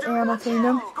dinosaurs at Animal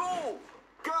Kingdom. Go!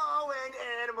 Going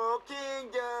Animal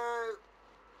Kingdom!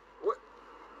 What?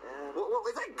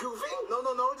 Is that Goofy? No.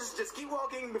 Just keep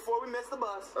walking before we miss the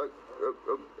bus.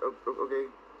 Okay.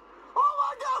 Oh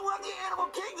my God, we're at the Animal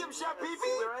Kingdom, Chef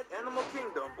Pee-Pee! We're at Animal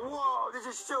Kingdom. Whoa, this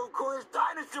is so cool. There's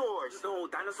dinosaurs.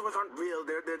 No, dinosaurs aren't real.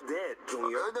 They're dead,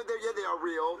 Junior. Yeah, they are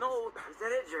real. No. Is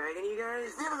that a dragon, you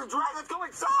guys? Yeah, there's a dragon. Let's go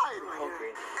inside.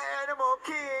 Okay. Animal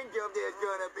Kingdom, there's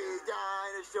gonna be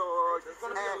dinosaurs There's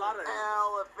gonna be a lot of them.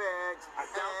 elephants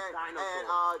dinosaur.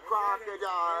 and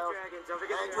crocodiles Dragons, don't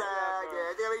forget and the dragons.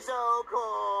 dragons. It'll be so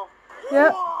cool.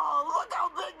 Yep. Whoa, look how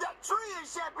big that tree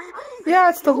is, Chef Pee-Pee. Yeah,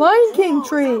 it's the Lion King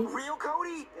Whoa, tree. is that real,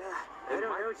 Cody? I don't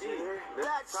know, Junior.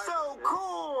 That's so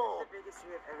cool. The biggest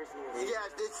tree I've ever seen.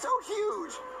 Yes, it's so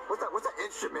huge. What's that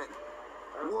instrument?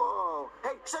 Whoa.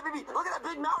 Hey, Chef Pee-Pee, look at that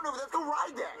big mountain over there. Let's go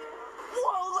ride that.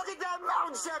 Whoa, look at that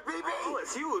mountain, Chef Pee-Pee. Oh,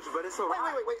 it's huge, but it's a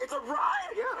ride. Wait. It's a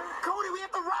ride? Yeah. Cody, we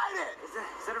have to ride it. Is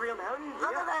that a real mountain?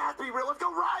 That has to be real. Let's go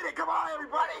ride it. Come on,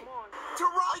 everybody. To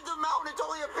ride the mountain, it's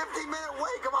only a 15-minute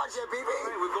wait. Come on, Chef Pee-Pee.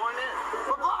 Hey, we're going in.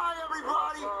 Bye-bye,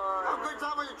 everybody. Have a good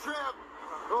time on your trip.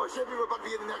 Oh, Chef Pee-Pee, we're about to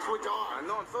be in the next one, I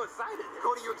Dawn. know, I'm so excited.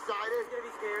 Cody, you excited? It's gonna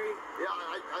be scary. Yeah,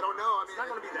 I don't know. I mean, It's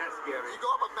not gonna be that scary. You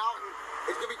go up a mountain,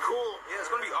 it's gonna be cool. Yeah,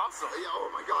 it's gonna be awesome. Yeah, oh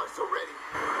my God, so ready.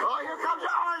 Oh, here comes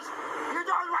yours. Your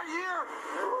door's right here.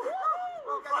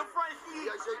 Got a front seat.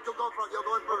 Yeah, so go in front. Yo,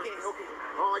 go in first. Okay.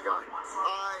 Oh my God.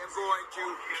 I am going to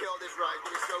kill this ride.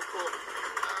 It's gonna be so cool.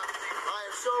 I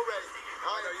am so ready.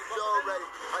 I am so ready.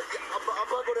 I'm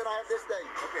buckled in. I have this thing.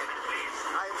 Okay.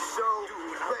 I am so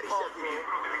ready, Chef Pee-Pee.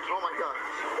 Oh my God.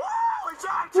 Woo! It's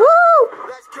on. Woo!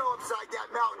 Let's go upside that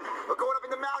mountain. We're going up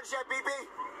in the mountain, Chef Pee-Pee.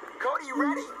 Cody, you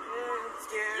ready?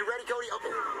 Scared. You ready, Cody?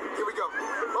 Okay. Here we go.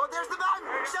 Oh, there's the mountain.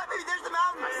 Chef Pee-Pee, there's the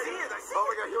mountain. I see it. Oh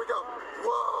my God, here we go.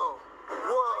 Whoa.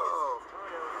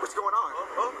 What's going on?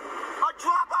 A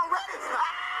drop already.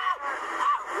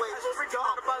 Wait, this is dumb.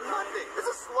 About nothing. This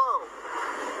is slow.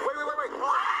 Wait.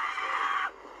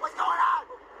 What's going on?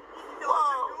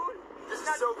 Whoa. This is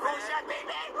so cool, Chef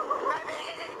Pee-Pee.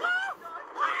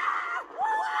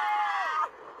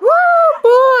 Woo,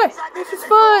 boy! This is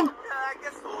fun. I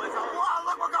guess so. It's all. Whoa,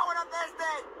 look, we're going up this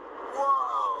thing.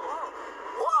 Whoa.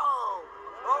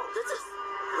 This is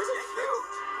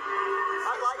huge.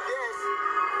 I like this.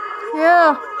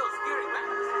 Yeah. No scary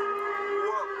mask.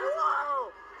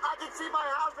 Whoa. I can see my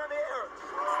house from here.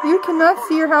 You cannot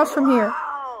see your house from here.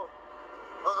 Wow.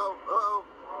 Uh-oh.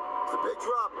 It's a big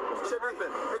drop. It's a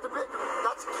big.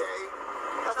 That's gay.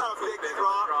 That's not a big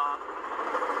drop.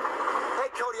 Hey,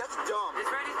 Cody, that's dumb. It's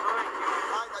ready for it.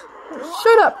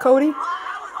 Shut up, Cody. Woo!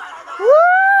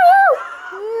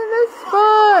 Yeah, that's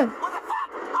fun. What the fuck?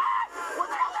 What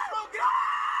the hell is broken?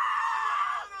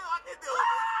 I can do it.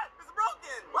 It's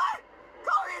broken. What?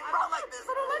 Cody, it's broken. Like this.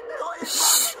 I don't like this. Cody, it's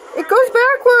broken. It goes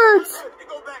backwards. You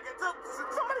go back and tell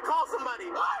somebody call somebody.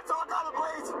 So I'll call the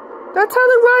police. That's how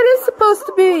the ride is supposed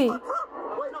to be. Wait,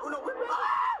 no, we're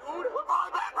back. We're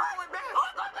going back. We're back.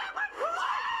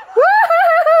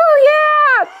 Woohoo!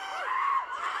 Yeah!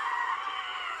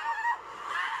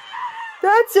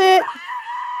 That's it.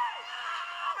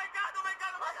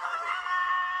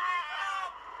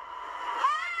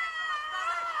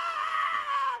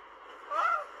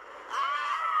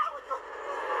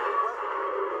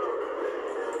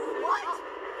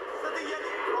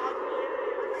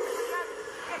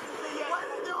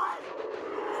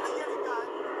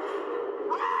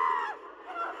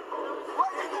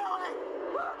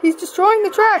 He's destroying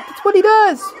the track. That's what he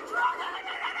does.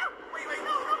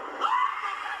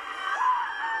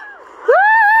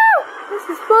 Woo! This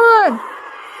is fun.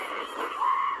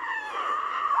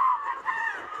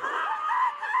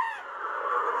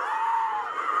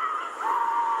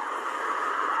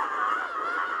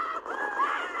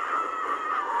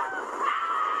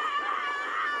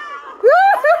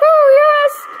 Woo-hoo-hoo,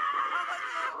 yes!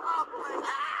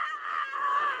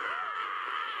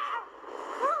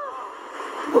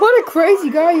 What a crazy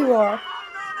guy you are.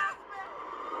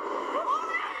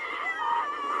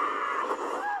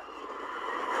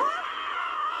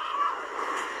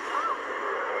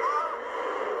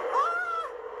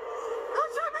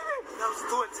 That was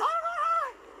too intense.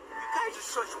 You guys are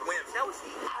such wimps. That was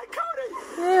easy. Cody.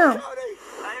 Yeah. Cody.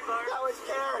 That was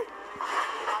scary.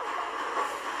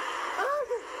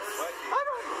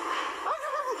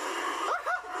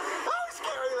 That was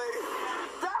scary, lady.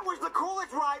 That was the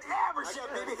coolest ride ever, Chef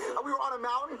Pee-Pee. We were on a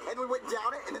mountain, and we went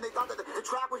down it, and then they thought that the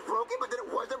track was broken, but then it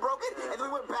wasn't broken, and then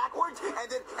we went backwards, and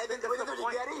then there's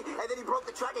and then he broke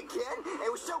the track again.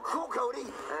 It was so cool, Cody.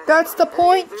 That's the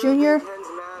point, Junior. Ken's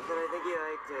math, and I think he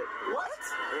liked it. What?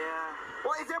 Yeah.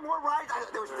 Well, is there more rides?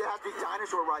 There has to be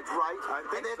dinosaur rides, right? I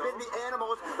think and there's so. been the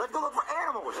animals. Let's go look for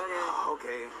animals.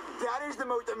 Okay. That is the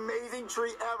most amazing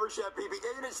tree ever, Chef Pee-Pee.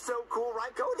 Isn't it so cool, right,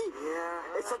 Cody?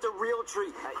 Yeah. It's such a real tree.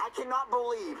 I cannot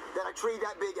believe that a tree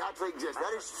that big actually exists.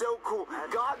 That is so cool.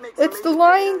 God makes It's the amazing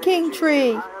Lion King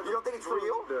tree. You don't think it's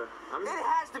real? It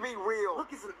has to be real.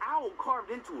 Look, it's an owl carved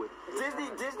into it.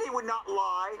 Disney would not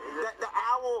lie. That the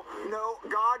owl, no,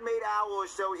 God made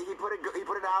owls, so he put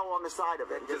an owl on the side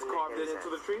of it. Just carved it into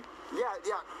the tree? Yeah.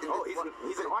 Oh,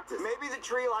 he's an artist. Maybe the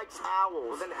tree likes Well,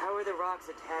 owls. then how are the rocks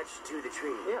attached to the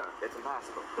tree? Yeah. That's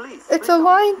impossible. Please. It's a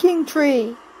Lion King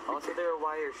tree. Also, there are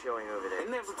wires showing over there.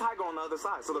 And there's a tiger on the other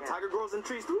side. So the tiger grows in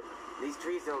trees too? These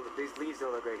leaves don't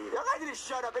look great either. Y'all guys need to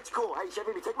shut up. It's cool. Hey, Chef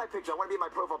Baby, take my picture. I want to be in my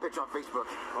profile picture on Facebook.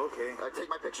 Okay. Take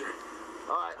my picture.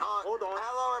 All right. Hold on.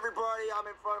 Hello, everybody. I'm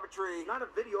in front of a tree. Not a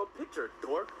video, a picture,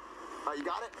 dork. You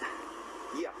got it?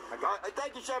 Yeah, I got it.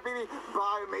 Thank you, Chef Baby.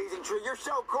 Bye, amazing tree. You're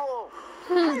so cool.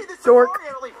 Hey, the Dork. safari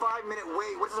had only 5-minute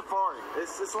wait. What's a safari?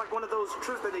 It's like one of those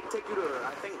trips that they take you to,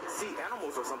 I think, see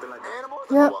animals or something like that. Animals?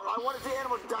 Yep. Well, I want to see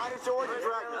animals. Dinosaurs and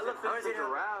dragons. Elephants and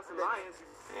giraffes and lions.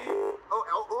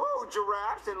 Oh,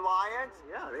 giraffes and lions?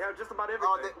 Yeah, they have just about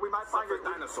everything. We might find Except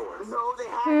for dinosaurs. No, they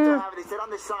have to have it. They said on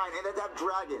the sign, and they have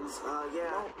dragons.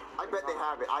 Yeah. I bet they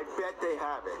have it. I bet they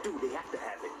have it. Dude, they have to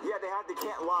have it. Yeah, they have. They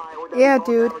can't lie. Or Yeah, false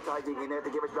dude. Advertising, and they have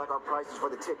to give us back our prices for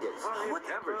the tickets.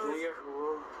 Whatever, Junior.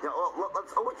 Yeah,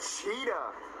 a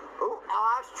cheetah. Oh,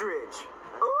 ostrich.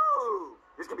 Ooh,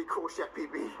 this could be cool, Chef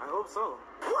Pee-Pee. I hope so.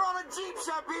 We're on a Jeep,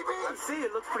 Chef Pee-Pee. Let's see,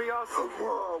 it looks pretty awesome.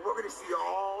 Whoa, we're gonna see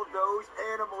all those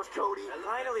animals, Cody.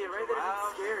 Finally, right there,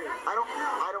 it's scary. I don't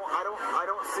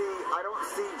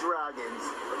see dragons.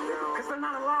 No. Because they're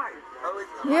not alive.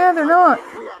 Yeah, they're not.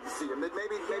 We have to see them.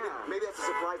 Maybe that's a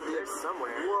surprise. They're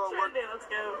somewhere. Whoa, Let's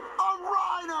go. a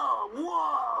rhino!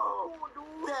 Whoa!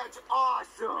 That's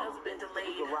awesome. That's been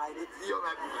delayed. I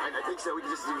think so. We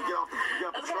can just get off the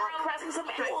Let's go truck. around pressing some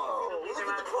ice. Whoa! These Look are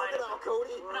at the not quite- crocodile,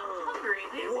 Cody. I'm not hungry,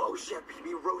 dude. Whoa, Chef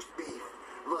Pee-Pee, roast beef.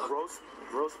 Look. Roast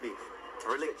beef.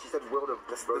 Really? She said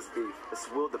roast beef. It's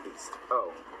wildebeest.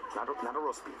 Oh. Not a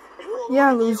roast beef. Whoa,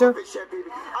 Yeah, look at loser. you, Chef Pee-Pee.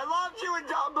 I loved you and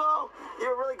Dumbo. You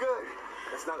were really good.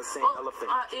 That's not the same Well, elephant.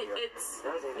 it's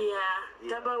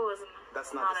Dumbo was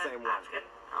That's not the an same one. African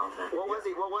elephant. What was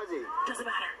he? Doesn't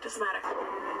matter.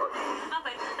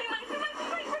 Nothing. We might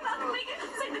make it.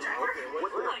 Save the driver.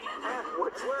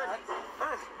 What's that?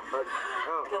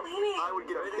 I would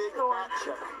get a big fat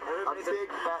check. A big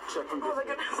fat check from Oh my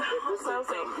Disney. goodness, If this so is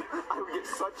safe. done, I would get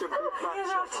such a big You fat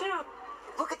know, check. too.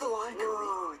 Look at the line.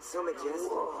 Whoa, it's so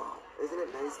majestic. Whoa. Isn't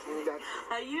it nice, Kenny? Usually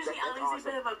That's I only see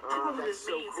a bit of a tip of That's his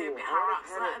so vein, so it'd be cool. high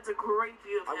rocks. So that's a great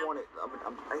view of I him. want it. I'm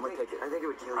gonna take it. I think it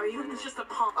would kill Or you. even it's just a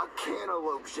pump. A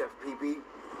cantaloupe, Chef Pee-Pee.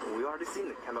 We already seen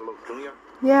the cantaloupe, Junior.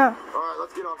 Yeah. All right,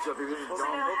 let's get off, Chef Pee-Pee. This is dumb.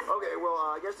 Okay, well,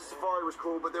 I guess the safari was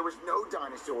cool, but there was no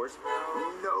dinosaurs,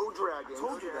 no dragons. I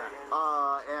told you that.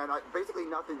 And basically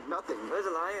nothing. There's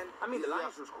a lion. I mean, the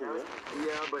lions was cool.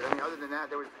 Yeah, but I mean, other than that,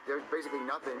 there was basically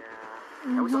nothing.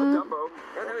 And we saw Dumbo.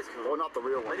 Yeah, that was cool. Well, not the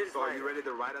real one. So are you ready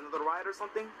to ride another ride or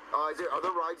something? Is there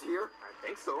other rides here? I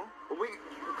think so.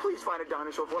 Please find a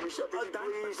dinosaur for me, Chef Pee-Pee,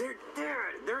 please.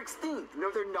 They're extinct.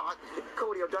 No, they're not.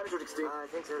 Cody, are dinosaurs extinct? I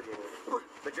think so, Junior.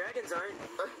 The dragons aren't.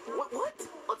 What? Let's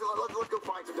go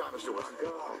find some dinosaurs.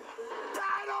 God.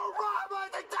 Dino-Rama!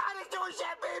 It's a dinosaur,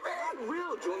 Chef Pee-Pee!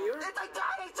 Real, Junior. It's a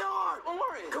dinosaur!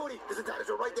 Orange. Cody, there's a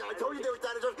dinosaur right there. I told you there was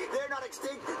dinosaurs. They're not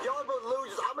extinct. Y'all are both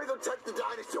losers. I'm gonna go touch the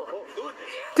dinosaur.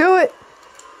 Do it.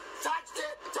 Touched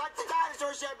it! Touch the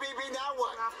dinosaur, Chef Pee-Pee. Now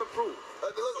what? Have to prove.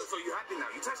 Look. So you happy now?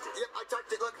 You touched it. Yep, I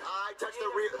touched it. Look, I touched the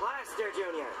real... Blaster,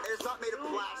 Junior. It's not made of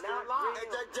plaster. not real.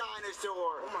 It's a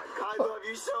dinosaur. Oh my God. I love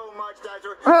you so much,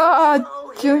 dinosaur.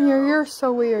 Junior, you're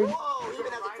so weird. Whoa,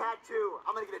 even has a tattoo.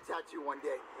 I'm gonna get a tattoo one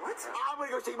day. What? I'm gonna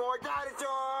go see more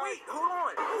dinosaurs. Wait, hold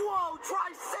on. Whoa,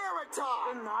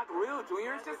 Triceratops. They're not real,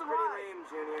 Junior. It's just a Pretty ride. lame,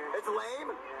 Junior. It's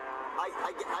lame. I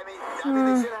mean,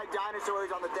 they should have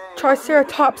dinosaurs on the thing.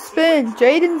 Triceratops spin.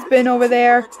 Jaden's been over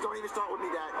there. Don't even start with me,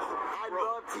 Dad. I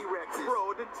love T-Rexes.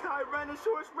 Bro, the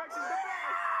Tyrannosaurus Rex is the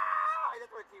best.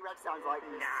 That's what a T-Rex sounds like.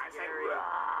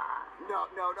 No.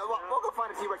 We'll go find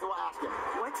a T-Rex and we'll ask him.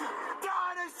 What?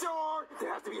 Dinosaur!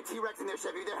 There has to be a T-Rex in there,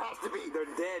 Chevy. There has to be. They're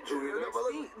dead, Junior. They're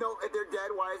extinct. No, if they're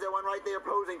dead, why is there one right there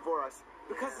posing for us?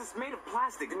 Because it's made of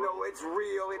plastic. No, it's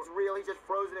real. It's real. He's just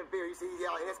frozen in fear. You see, he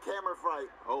has camera fright.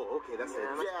 Oh, okay, that's it.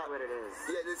 Yeah. What it is.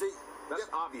 Yeah, see, That's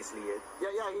obviously it. yeah,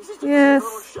 he's just Yes. a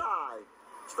little shy.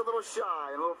 Just a little shy,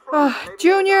 a little Ah, frightened. Maybe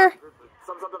Junior.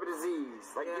 some type of a disease,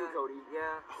 like you, Cody.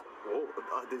 Yeah. Oh,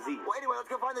 disease. Well, anyway, let's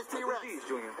go find this T-Rex. disease,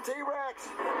 Junior? A T-Rex!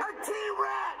 A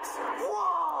T-Rex!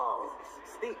 Whoa!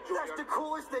 Stink, That's the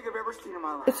coolest thing I've ever seen in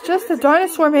my life. It's just a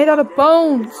dinosaur made out of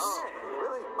bones. Oh,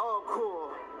 really? Oh, cool.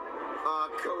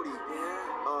 Cody.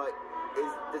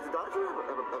 Does the dinosaur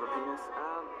have a penis?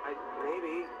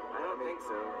 Maybe. I don't think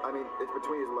so. I mean, it's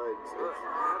between his legs.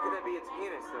 How could that be its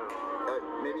penis, though?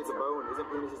 Maybe it's a bone. Isn't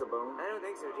penis just a bone? I don't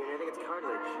think so, Junior. I think it's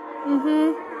cartilage. Mm-hmm.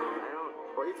 I don't...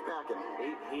 Well, he's packing.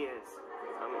 He is.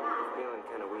 I'm feeling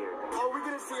kind of weird. Are we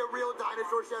gonna see a real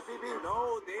dinosaur, Chef BB?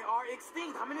 No, they are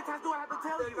extinct. How many times do I have to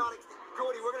tell They're you? not extinct.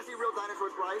 Cody, we're gonna see real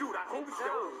dinosaurs, right? Dude, I hope so.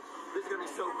 This is gonna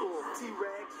be so cool.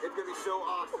 T-Rex. It's gonna be so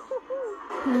awesome.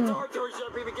 It's our turn,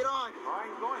 Chef BB. Get on. All right,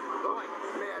 going.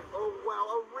 Man, oh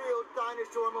wow, a real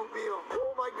dinosaur mobile.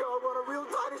 Oh my God, we're on a real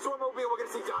dinosaur mobile. We're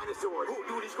gonna see dinosaurs. Oh,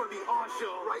 dude, it's gonna be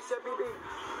awesome. Right, Chef BB?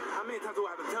 How many times do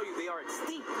I have to tell you they are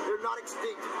extinct? They're not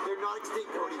extinct. They're not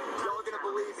extinct, Cody. Y'all are gonna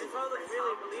believe me. That looks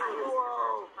really believable.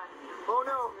 Whoa. Oh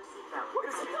no. We're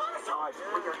gonna see dinosaurs.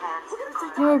 We're gonna see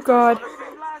Oh dinosaurs. God.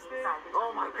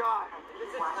 Oh my God. Is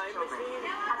this a time machine?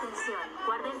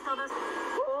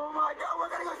 Oh my God,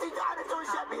 we're gonna go see dinosaurs,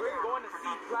 Chef BB. We're going to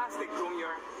see plastic,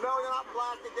 Junior. No, they're not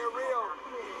plastic. They're real.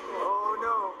 Oh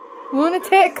no.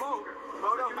 Lunatic. Oh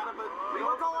no.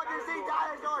 We're going to see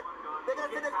dinosaurs. They're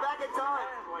gonna send us back in time.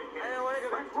 I don't want to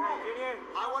go back to time, Junior.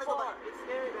 I want to go back. It's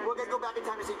scary back We're gonna go back in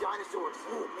time to see dinosaurs.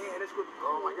 Oh, man, that's good.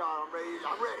 Oh my God, I'm ready.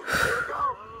 I'm ready. Here we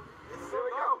go. Here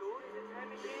we go.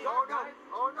 Oh no.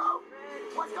 Oh no.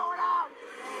 What's going on?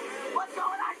 What's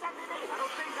going on, Chef BB? I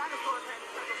don't think dinosaurs have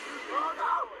Oh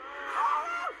no. Oh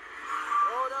no.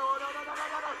 Oh no. Oh no. No. No.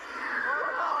 No.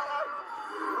 No. No.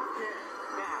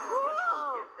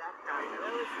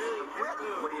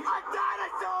 A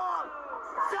dinosaur!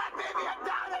 Chef BB, a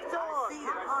dinosaur! I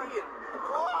see it.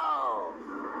 Whoa!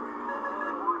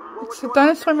 It's a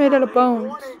dinosaur made out of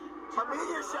bones. A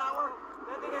meteor shower.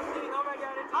 Nothing I'm seeing. Oh my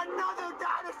God, it's Another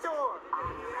dinosaur.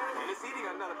 And it's eating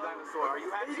another dinosaur. Are you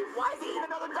happy? Why is he eating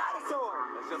another dinosaur?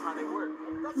 That's just how they work.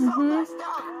 That's so messed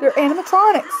up. They're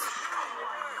animatronics.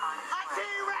 A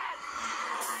T-Rex.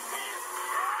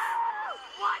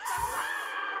 What?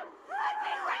 A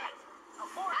T-Rex.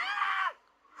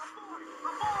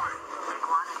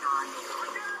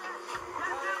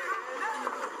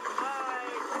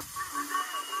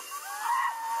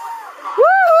 Woo!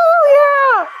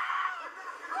 Yeah.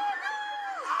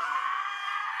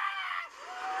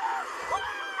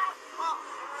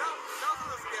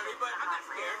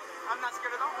 I'm not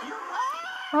scared at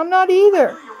all. I'm not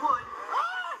either. You would.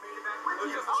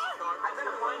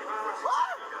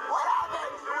 What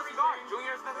happened?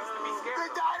 Junior's nothing to be scared The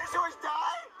of. dinosaurs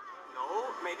died? No,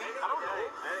 maybe. I don't know.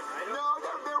 No,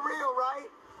 they're real, right?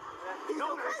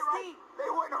 No, they're extinct. They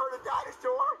wouldn't hurt a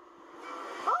dinosaur.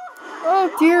 Oh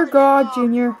dear God,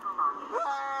 Junior.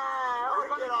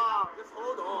 Get off. Just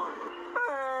hold on.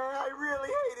 I really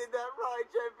hated that ride,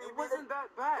 Chef BB. It wasn't that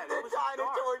bad. The It was just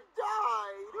dark. dinosaurs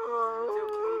died. okay,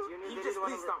 Junior. You They just didn't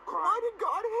please wanna- stop Why crying. did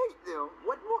God hate them?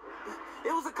 What?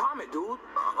 It was a comet, dude.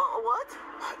 What?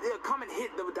 The comet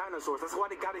hit the dinosaurs. That's why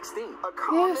they got extinct. A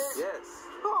comet? Yes. Yes.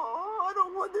 Oh, I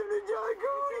don't want them to die,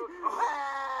 Cody.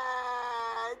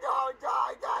 Don't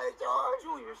die, dinosaurs.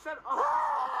 Junior, shut up.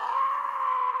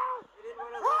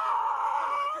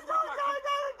 Don't die,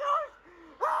 dinosaurs.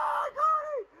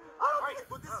 Cody. All right,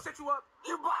 will this set you up?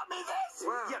 You bought me this?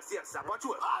 Yes, I bought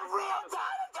you a real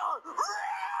dinosaur.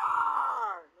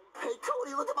 Roar! Hey,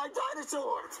 Cody, look at my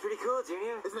dinosaur. It's pretty cool,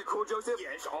 Junior. Isn't it cool, Joseph?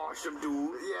 Yeah, it's awesome,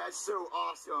 dude. Yeah, it's so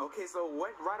awesome. Okay, so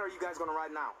what ride are you guys gonna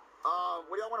ride now?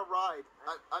 What do y'all want to ride?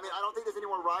 I mean, I don't think there's any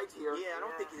more rides here. Yeah, I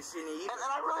don't think it's any either. And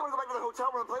I really want to go back to the hotel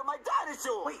room and play with my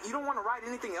dinosaur. Wait, you don't want to ride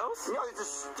anything else? You know, it's a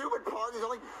stupid park. There's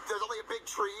only a big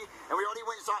tree, and we already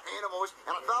went and saw animals,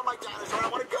 and I found my dinosaur, and I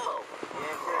want to go.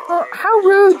 Oh, how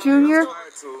rude, Junior.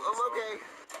 Okay.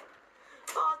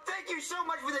 Oh, thank you so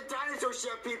much for the dinosaur,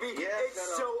 Chef PB. Yeah, it's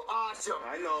so awesome.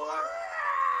 I know.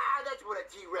 That's what a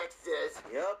T-Rex is.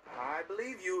 Yep, I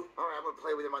believe you. All right, I'm going to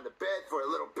play with him on the bed for a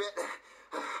little bit.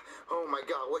 Oh, my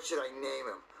God, what should I name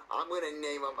him? I'm going to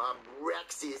name him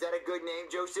Rexy. Is that a good name,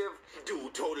 Joseph?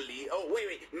 Dude, totally. Oh,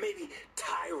 wait, maybe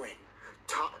Tyrant.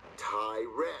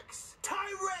 Ty-Rex.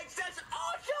 Tyrex, that's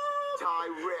awesome!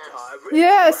 Ty-Rex.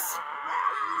 Yes.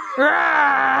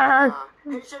 Rawr.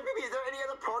 Hey, Chef BB, is there any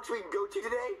other parks we can go to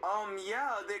today?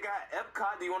 Yeah, they got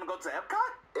Epcot. Do you want to go to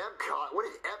Epcot? Epcot? What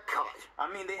is Epcot?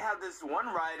 I mean, they have this one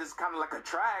ride. It's kind of like a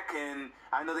track, and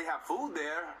I know they have food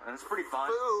there, and it's pretty fun.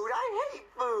 Food? I hate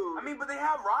food. I mean, but they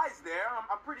have rides there.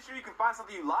 I'm pretty sure you can find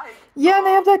something you like. Yeah, and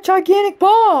they have that gigantic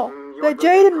ball You that wanna go to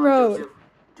Jaden Epcot, rode. Joseph?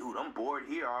 Dude, I'm bored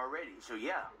here already, so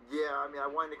yeah. Yeah, I mean, I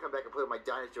wanted to come back and play with my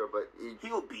dinosaur, but...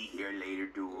 He'll be here later,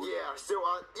 dude. Yeah, so,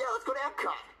 yeah, let's go to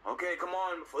Epcot. Okay, come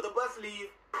on, before the bus leave.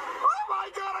 Oh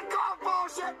my god, a golf ball,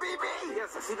 Chef BB!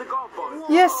 Yes, I see the golf ball.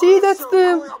 Yeah, see, that's so the...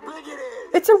 cool how big it is!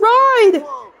 It's a ride!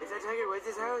 Whoa. Is that Tiger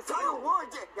Woods' house? Tiger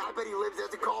Woods? Yeah, I bet he lives there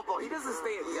as a golf ball. He doesn't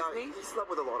stay at Disney. He slept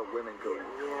with a lot of women, Cody.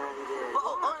 Yeah, he did.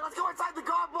 Oh, all right, let's go inside the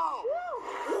golf ball!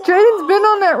 Jaden's been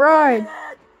on that ride.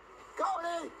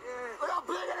 Cody! Look how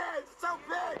big it is! It's so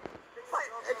big! It's like,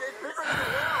 it's bigger than the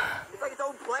world! It's like its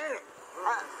own planet!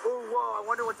 Oh, whoa, I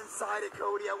wonder what's inside it,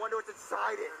 Cody. I wonder what's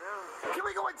inside it. Can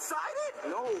we go inside it?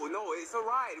 No, it's a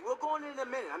ride. We'll go in a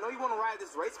minute. I know you want to ride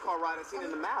this race car ride I've seen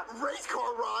in the map. Race car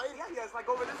ride? Yeah, it's like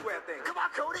over this way, I think. Come on,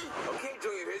 Cody. Okay,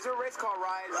 Junior, here's your race car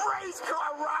ride. Race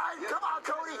car ride? Yeah. Come on,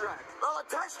 Cody. Oh, a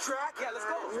test track? Yeah, let's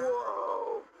go.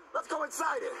 Whoa. Let's go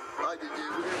inside it.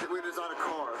 We're gonna design a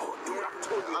car. Dude, I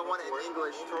told you. I want it in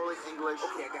English, totally English.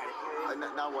 Okay, I got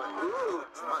it. Now what? Ooh.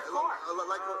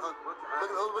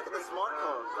 Look at the smart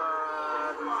car.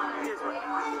 Here's one.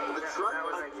 The truck?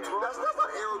 That's not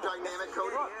aerodynamic,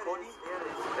 Cody. Cody?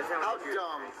 That's How how we do it.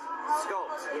 dumb.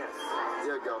 Sculpt, yes.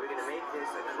 There you go. We're gonna make this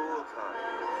a cool car.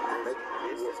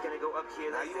 This is gonna go up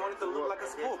here. Now you want it to look like a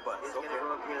school bus. It's gonna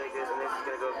go up here like this, and this is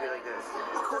gonna go up here like this.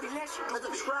 Cody, that's That's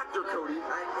a tractor, Cody.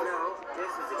 No,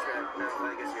 this is the track. No,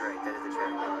 I guess you're right. That is the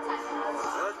track.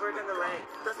 Now let's work on the length.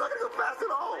 That's not gonna go fast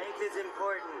at all. Length is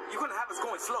important. You're gonna have us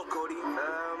going slow, Cody.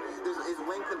 Is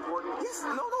length important? Yes,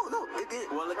 no.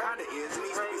 Well, it kind of is. It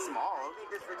needs to be small.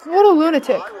 What a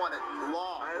lunatic. I want it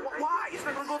long. Why? It's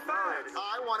not gonna go fast.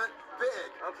 I want it big.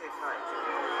 Okay, fine.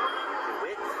 The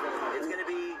width, it's gonna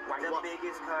be the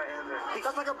biggest car ever.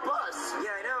 That's like a bus.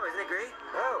 Yeah, I know. Isn't it great?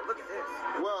 Oh, look at this.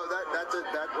 Well,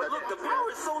 Look, the power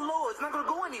is so low. It's not gonna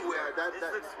go anywhere. This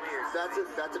looks weird. That's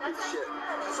a piece of shit.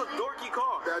 It's a dorky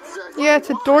car. That's Yeah, it's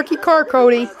a dorky car,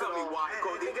 Cody. It's gonna be wide, I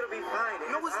Cody. think it'll be fine.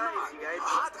 No, it's not. You guys.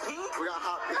 Hot pink? we got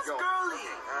hot pink That's going. girly.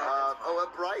 A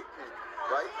bright pink,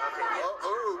 right? Okay.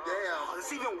 Oh, damn.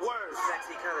 It's even worse.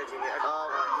 Sexy color, Junior.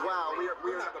 Wow,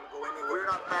 we're not gonna go anywhere. we're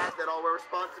not fast at all. We're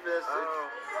responsiveness.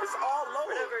 It's all low.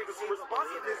 We're not very deceivable.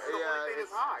 Responsiveness is the Yeah, only thing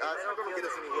that's high. It's not gonna get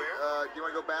us anywhere. Do you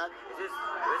want to go back?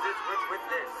 What's with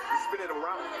this? Spin it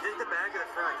around. Is this the back or the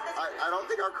front? I don't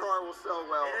think our car will sell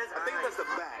well. It is I think that's the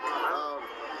back.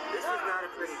 This is not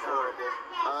a pretty car.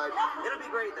 It'll be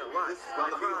great though. Watch. This is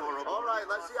gonna be horrible. All right,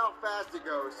 let's see how fast it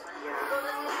goes. Yeah.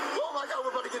 Oh my God,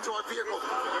 we're about to get to our vehicle.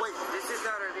 Wait, This is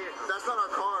not our vehicle. that's not our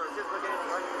car. Just look at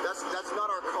it. That's not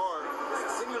our car.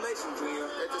 It's a simulation, Junior.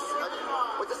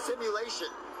 What's a simulation?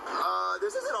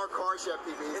 This isn't our car, Chef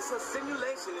PB. It's a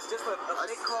simulation. It's just a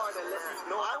fake car that lets you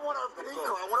know. I want our pink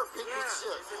car. I want our pink Yeah.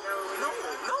 shit. This is how we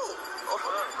No.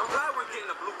 I'm glad we're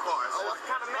getting a blue car. So it's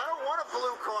kind of I don't want a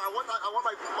blue car. I want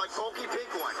my bulky pink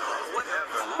one.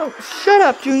 whatever. Oh, shut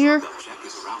up, Junior.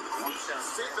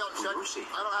 Seatbelt check.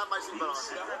 I don't have my seatbelt on.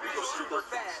 Go super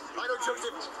fast. I know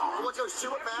Joseph. You want to go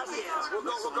super fast? We'll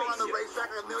go on the racetrack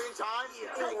a million times.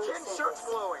 Hey, Ken's shirt's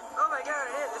glowing. Oh my God,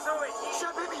 it is. It's so much.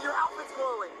 Chef baby, your outfit's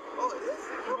glowing. Oh, it is?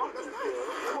 Oh, that's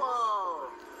nice. Whoa.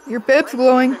 Your bib's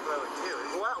glowing.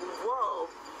 Whoa.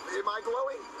 Am I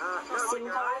glowing?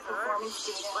 Synchronized performance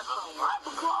data. I'm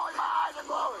glowing. My eyes are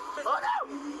glowing. Oh no.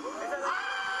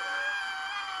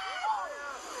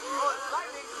 Oh, it's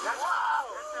lightning. That's Wow.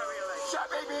 That's not real life. Chef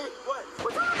baby. what?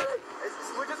 What's happening?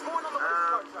 We're just going on the race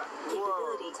car track.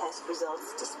 Capability test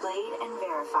results displayed and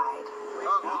verified.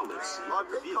 Our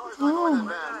big car's not going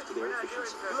that fast.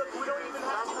 Look, we don't even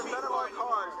have to None of our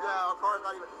cars. Yeah, our car's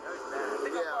not even.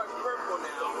 Yeah. Car's purple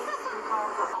now.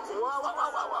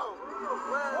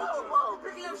 Whoa.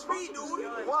 Picking up speed, dude.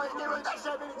 Why? That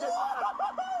Chef baby just.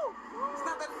 It's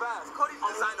not that fast. Cody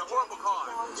designed a horrible car.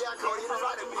 Yeah, Cody, you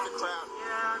designed a piece of crap.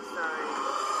 Yeah, I'm sorry.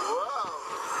 Whoa.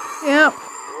 Yeah.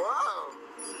 Whoa.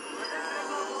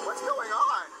 What's going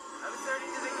on? I'm starting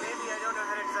to think maybe I don't know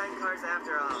how to design cars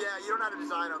after all. Yeah, you don't know how to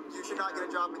design them. You should not get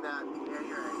a job in that. Yeah,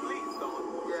 you're right. Please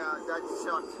don't. Yeah, that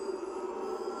sucked.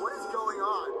 What is going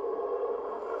on?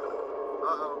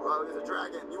 Uh-oh, there's a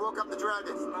dragon. You woke up the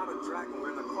dragon. It's not a dragon.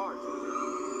 We're in a car, Junior.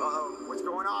 Uh-oh, what's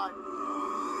going on?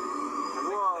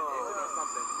 Whoa.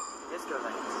 Something. Let's go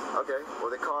like this. Okay, well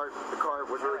the car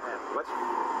was really... What?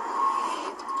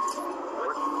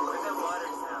 Where's that water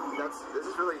sound? This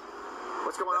is really...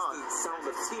 What's going That's on? the sound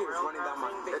of tears running down my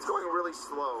face. It's going really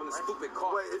slow. From the stupid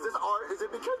car. Wait, is this art? Is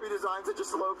it because we designed such a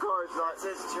slow car? It's not... It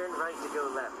says turn right to go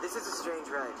left. This is a strange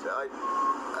ride.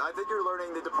 I think you're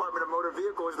learning the Department of Motor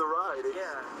Vehicles the ride.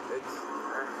 Yeah. It's...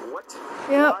 What?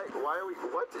 Yep. Why are we...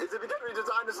 What? Is it because we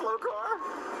designed a slow car?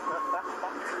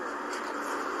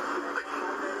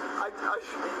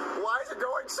 Why is it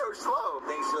going so slow?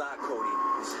 Thanks a lot, Cody.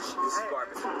 This is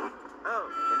garbage. Oh.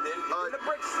 And then the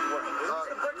brakes work.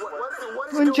 What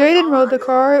is When going Jaden on? rode the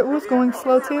car, it was going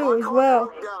slow too, as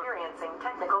well. Experiencing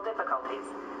technical difficulties.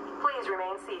 Please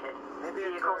remain seated.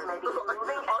 Vehicles may be moving at Our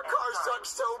any car time.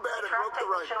 sucks so bad it Track broke the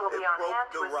ride. technician will be on hand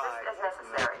to the assist ride. as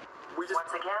necessary.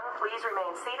 Once again, please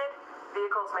remain seated.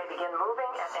 Vehicles may begin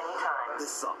moving at any time.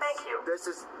 This sucks. Thank you. This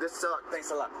sucks.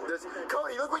 Thanks a lot, Cody.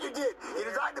 Cody, look what you did. You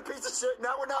designed a piece of shit.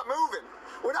 Now we're not moving.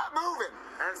 We're not moving.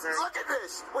 I'm sorry. Look at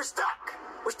this. We're stuck.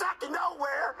 We're stuck in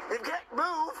nowhere and can't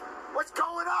move. What's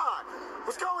going on?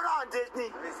 What's going on, Disney?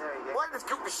 I'm sorry, guys. What is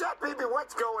shut, baby?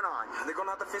 What's going on? They're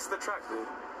gonna have to fix the track, dude.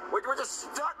 We're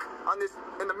just stuck on this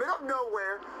in the middle of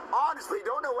nowhere. Honestly,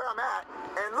 don't know where I'm at.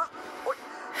 And look,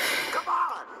 come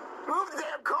on, move the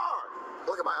damn car.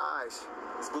 Look at my eyes.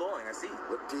 It's glowing, I see.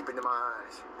 Look deep into my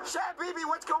eyes. Shat, baby,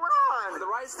 what's going on? The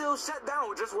ride's still shut down.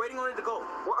 We're just waiting on it to go.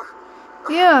 What?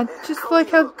 Yeah, just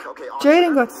like how Okay,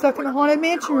 Jaden got stuck in the Haunted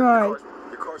Mansion ride.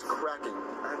 Your car's cracking.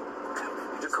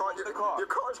 Your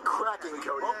car's cracking,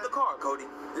 Cody. Off the car, Cody.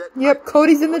 Yep,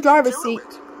 Cody's in the driver's seat.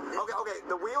 Okay,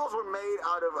 the wheels were made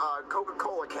out of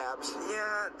Coca-Cola caps.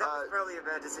 Yeah, that was probably a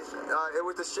bad decision. It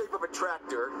was the shape of a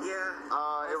tractor. Yeah.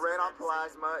 It ran on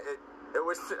plasma. It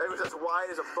was as wide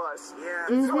as a bus. Yeah.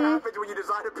 This is what happens when you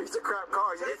design a piece of crap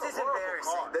car. This is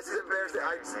embarrassing. This is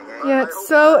embarrassing. Yeah, it's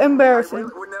so embarrassing.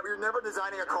 You're never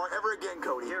designing a car ever again,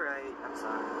 Cody. You're right. I'm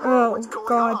sorry. Oh, What's going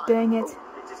God on? dang it.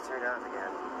 It just turned off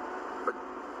again. But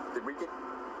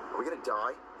are we gonna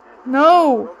die? I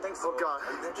No! don't think so. Oh, God.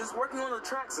 They're just working on the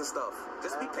tracks and stuff.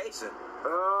 Just be patient.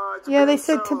 It's Yeah, they been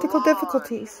said so technical long.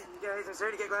 difficulties. You guys, I'm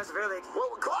sorry to get claustrophobic.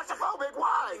 Well, claustrophobic?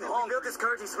 Why? We built this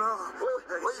car too small.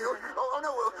 Oh no!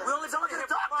 We only talked get a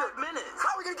here for doctor. 5 minutes. How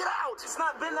are we gonna get out? It's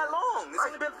not been that long. It's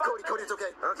only been 5 minutes. Cody, it's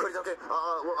okay. Cody, it's okay.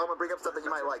 Well, I'm gonna bring up something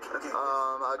you might like. Okay.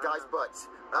 Guys' butts.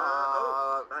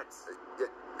 Butts.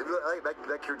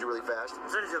 That cured you really fast. I'm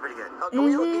starting to feel pretty good. Can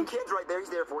we look in kids right there?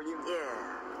 He's there for you. Yeah.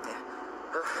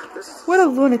 This is. What a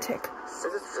lunatic. I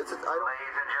don't. Ladies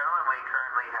and gentlemen, we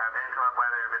currently have inclement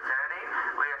weather vicinity.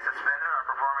 We have suspended our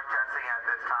performance testing at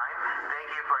this time. Thank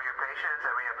you for your patience,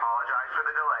 and we apologize for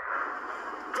the delay.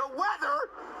 The weather.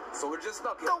 So we're just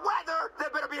stuck here. The weather. There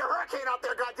better be a hurricane out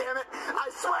there. goddammit! I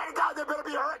swear to God, there better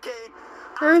be a hurricane.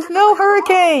 There's no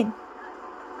hurricane!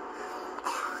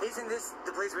 Isn't this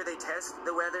the place where they test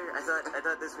the weather? I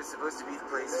thought this was supposed to be the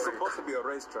place It's where supposed to be a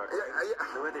racetrack. Yeah.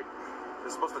 the weather. They're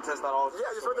supposed to test that all. Yeah,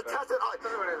 you're supposed to test it.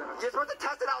 You're supposed to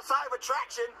test it outside of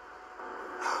attraction.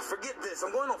 Forget this. I'm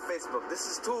going on Facebook. This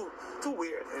is too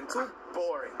weird and too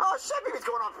boring. Oh shit, baby's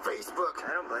going on Facebook.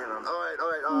 I don't blame them. All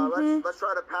right. Let's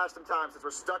try to pass some time since we're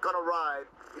stuck on a ride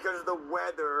because of the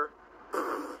weather.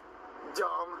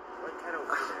 Dumb. What kind of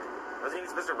weather? Wasn't even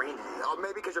supposed to rain today. Oh,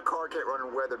 maybe because your car can't run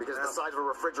in weather because of the size of a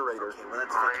refrigerator. Okay, well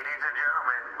that's Ladies and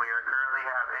gentlemen, we are currently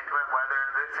have inclement weather in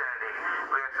the vicinity.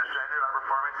 We have suspended our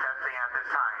performance testing at this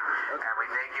time. And we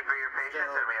thank you for your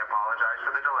patience, and we apologize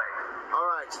for the delay. All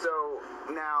right, so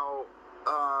now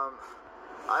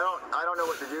I don't know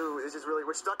what to do. This is really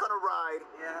we're stuck on a ride.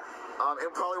 Yeah. In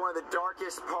probably one of the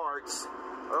darkest parts.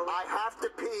 I have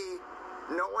to pee.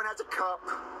 No one has a cup.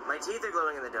 My teeth are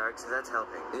glowing in the dark, so that's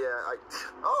helping. Yeah, I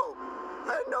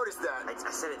didn't notice that. I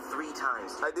said it 3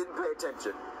 times. I didn't pay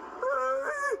attention.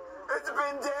 It's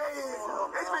been days.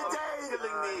 It's been days.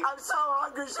 killing me. I'm so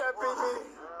hungry, Chef Baby.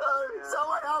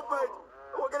 Someone help us.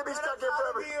 We're gonna be stuck here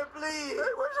forever. Here, please.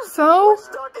 So? We're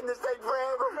stuck in this thing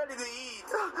forever. I'm ready to eat.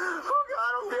 Oh God,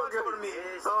 I don't feel good. For me.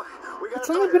 It's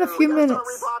only been a few minutes. We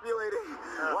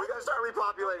gotta start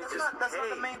repopulating. That's not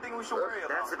the main thing we should worry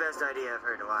about. That's the best idea I've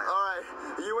heard in a while. All right,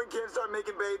 you and Kim start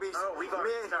making babies. Oh, we've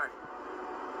already started.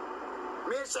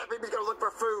 Me and Chef Baby's gonna look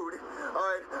for food. All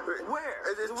right. Where?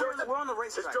 Is Joseph? We're on the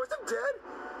Is racetrack. Joseph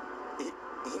dead?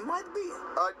 He might be.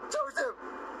 Joseph!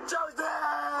 Joseph!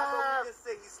 Just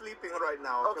say he's sleeping right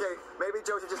now. Okay, maybe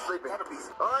Joseph's just sleeping. Gotta be.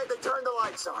 All right, they turned the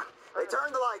lights on.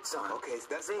 Okay, so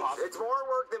that's possible. It's more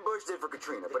work than Bush did for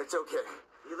Katrina, but it's okay.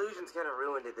 The illusion's kind of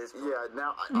ruined at this point. Yeah,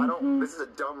 now I don't. This is a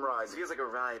dumb ride. This feels like a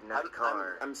ride, not a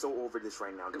car. I'm so over this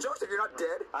right now. Dude. Joseph, you're not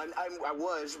dead. I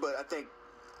was, but I think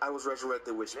I was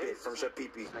resurrected with Spit from Chef Pee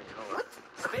Pee. What?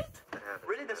 Spit?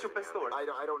 Really? That's your best story?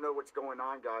 I don't know what's going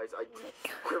on, guys.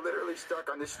 We're literally stuck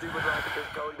on this stupid ride because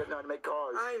Cody doesn't know how to make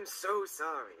cars. I'm so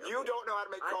sorry. You don't know how to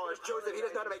make cars. Joseph, he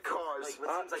doesn't know how to make cars. Like,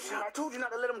 what seems like I told you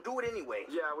not to let him do it anyway.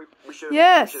 Yeah, we should have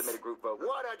Yes. made a group vote.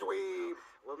 What a dweeb!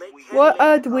 We'll make What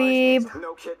a dweeb.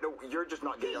 No kid, no, you're just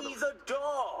not getting on He's the... a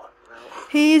dog.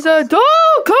 He's a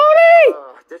dog, Cody!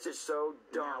 This is so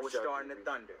dumb. Now we're starting to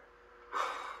thunder.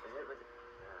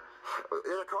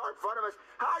 There's a car in front of us.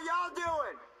 How y'all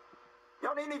doing?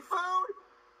 Y'all need any food?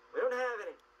 We don't have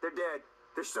any. They're dead.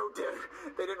 They're so dead.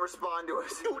 They didn't respond to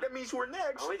us. Dude, that means we're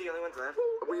next. Are we the only ones left?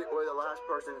 We're the last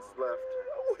persons left.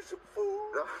 I want some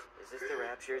food. Is this the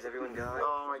rapture? Is everyone gone?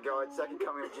 Oh my God, second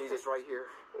coming of Jesus right here.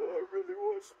 Oh, I really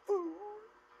want some food.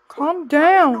 Calm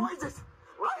down. Noises!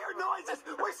 I heard noises!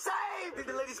 We're saved!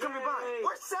 The lady's coming by.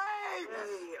 We're saved!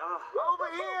 Hey, Over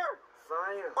here!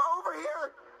 fire. Over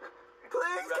here!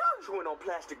 Please come! Chewing on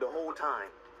plastic the whole time.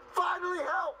 Finally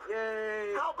help!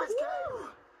 Yay. Help us came!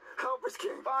 Help us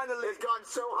came! Finally. It's gotten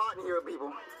so hot in here,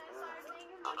 people.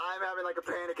 I'm having like a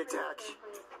panic attack.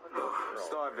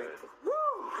 Starving. Woo!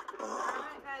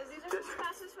 Alright, guys, these are some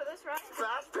passes for this ride.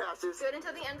 Fast passes. Good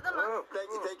until the end of the month.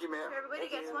 Thank you, ma'am. Everybody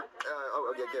gets one.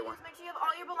 Okay, get one. Just make sure you have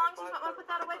all your belongings. You might want to put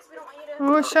that away because we don't want you to. I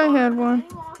wish I had one.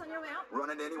 Any walls on your way out.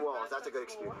 Run into any walls. That's a good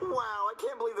excuse. Wow, I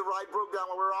can't believe the ride broke down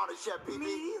while we were on it, Chef Pee.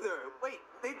 Me either. Wait,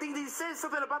 they think they said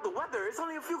something about the weather. It's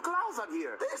only a few clouds out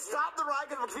here. They stopped the ride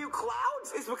because of a few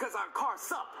clouds? It's because our car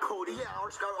sucked, Cody. Yeah,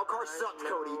 our car sucked,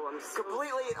 Cody.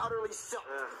 Completely and utterly sucked.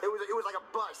 It was like a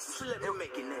bus. Should let me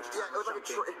make it next time. Yeah, it was like a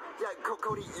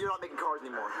Cody, you're not making cars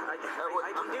anymore. I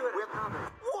can do it.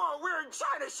 Whoa, we're in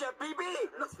China, Chef BB.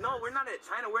 No, we're not in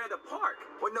China. We're at the park.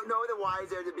 Well, no, then why is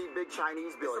there to be big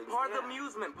Chinese It's buildings? a part of the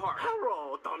amusement park.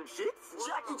 Hello, dumb shits.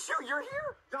 Jackie Chu, you're here?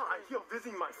 Yeah, I'm here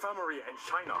visiting my family in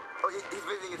China. Oh, he's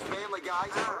visiting his family, guys.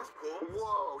 That's cool.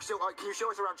 Whoa, so can you show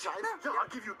us around China? Yeah,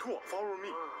 I'll give you a tour. Follow me.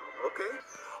 Okay.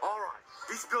 All right.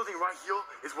 This building right here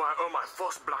is where I earned my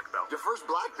first black belt. Your first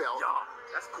black belt?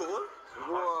 Yeah. That's cool.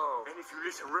 Whoa. And if you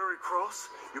listen very close,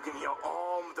 you can hear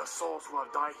all the souls who have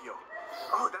died here.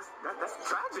 Oh, that's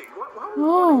tragic. What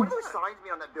Oh. What are those signs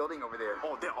mean on that building over there?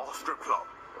 Oh, they're all strip club.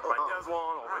 Right there's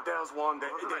one, or right there's one. They're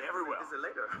everywhere. Is it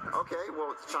later? Okay,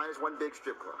 well, China's one big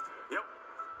strip club. Yep.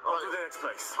 On to the next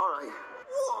place. All right.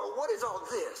 Whoa, what is all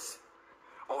this?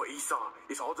 Oh, Isa,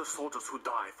 it's all the soldiers who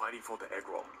died fighting for the egg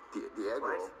roll. The egg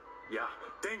roll? Yeah.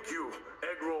 Thank you,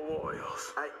 egg roll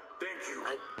warriors. Thank you.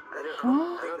 I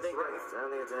don't think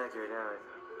it's accurate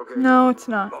now. Okay. No, it's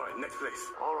not. All right, next place.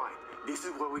 All right, this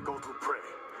is where we go to pray.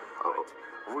 All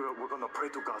right, we're gonna pray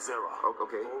to Gazera. Oh,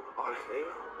 okay. All right.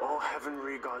 Oh,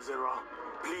 heavenly Gazera,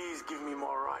 please give me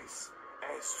more rice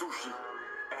and sushi,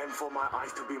 and for my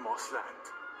eyes to be more slant.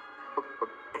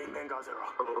 Amen, Gazera.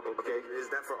 Okay. Is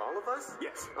that for all of us?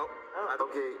 Yes.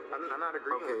 Okay. I'm not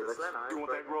agreeing Okay, with the let's slant Do you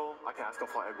want egg roll? I can ask them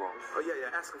for egg roll. Oh, yeah,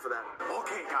 ask him for that.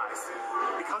 Okay, guys.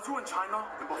 Because you're in China,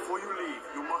 and before you leave,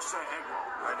 you must share egg roll.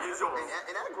 And here's yours.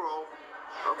 An egg roll?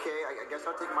 Okay, I guess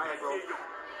I'll take my egg roll. Here you.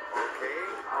 Okay.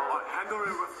 Handle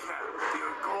it with care.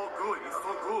 It'll go good. It's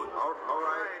so good. All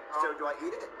right. So do I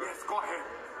eat it? Yes, go ahead.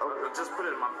 Just put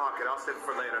it in my pocket. I'll save it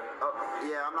for later.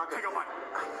 Yeah, I'm not Take gonna. a bite.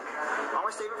 I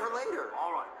want to save it for later.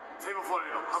 All right. Save it for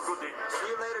later. Have a good day. See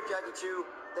you later, Jackie Chu.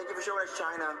 Thank you for showing us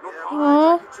China. No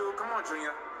Aw. Come on,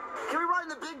 Junior. Can we ride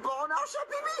in the big ball now, Chef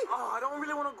BB? Oh, I don't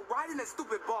really want to ride in that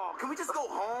stupid ball. Can we just go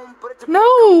home? But it's a No.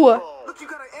 big ball. Look, you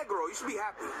got an egg roll. You should be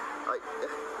happy.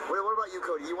 What about you,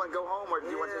 Cody? You want to go home or do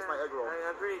you want to taste my egg roll?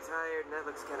 I'm pretty tired and that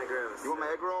looks kind of gross. You want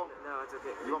my egg roll? No, it's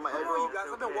okay. You want my egg Come on, roll? you guys.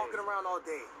 I've been walking around all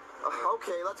day.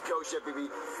 Okay, let's go, Chef BB.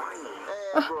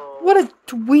 Egg roll. What a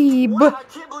dweeb. Wow, I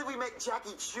can't believe we met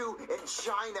Jackie Chu in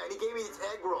China and he gave me this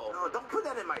egg roll. No, don't put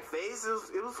that in my face.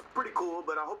 It was pretty cool,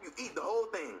 but I hope you eat the whole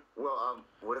thing. Well,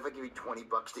 what if I give you $20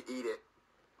 to eat it?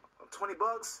 $20?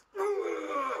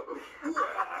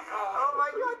 Oh my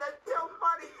God, that's so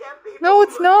funny, Chef BB. No,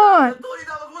 it's not. $20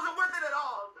 wasn't worth it at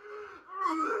all.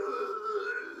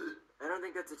 I don't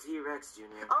think that's a T-Rex,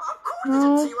 Junior. Of course it's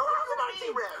a T-Rex. What about a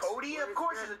T-Rex? Cody, of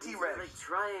course it's a There's T-Rex. like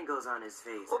triangles on his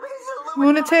face. Well, maybe it's a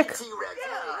Lunatic. T-Rex.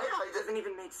 It doesn't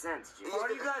even make sense, Junior.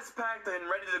 Are you guys packed and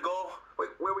ready to go?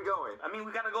 Wait, where are we going? I mean,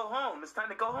 we gotta go home. It's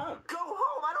time to go home. Go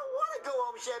home. I don't want to go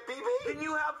home, Chef BB. Didn't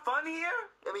you have fun here?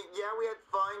 I mean, yeah, we had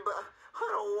fun, but I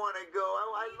don't want to go.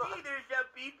 Neither, Chef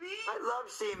Pee-Pee. I love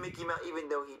seeing Mickey Mouse, even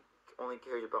though he only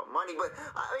cares about money. But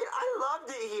I mean, I loved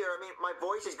it here. I mean, my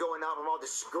voice is going out from all the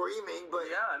screaming, but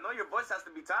Yeah, I know your voice has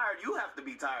to be tired. You have to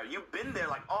be tired. You've been there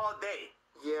like all day.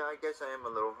 yeah, I guess I am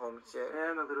a little homesick.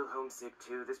 I'm a little homesick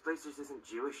too. This place just isn't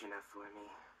Jewish enough for me.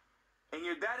 And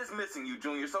your dad is missing you,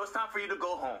 Junior, so it's time for you to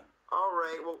go home. All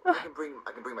right, well, I can bring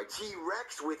my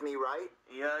T-Rex with me, right?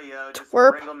 Yeah, just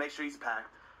Twerp. bring him, make sure he's packed.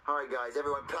 All right, guys,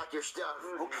 everyone, pack your stuff.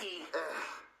 Okay.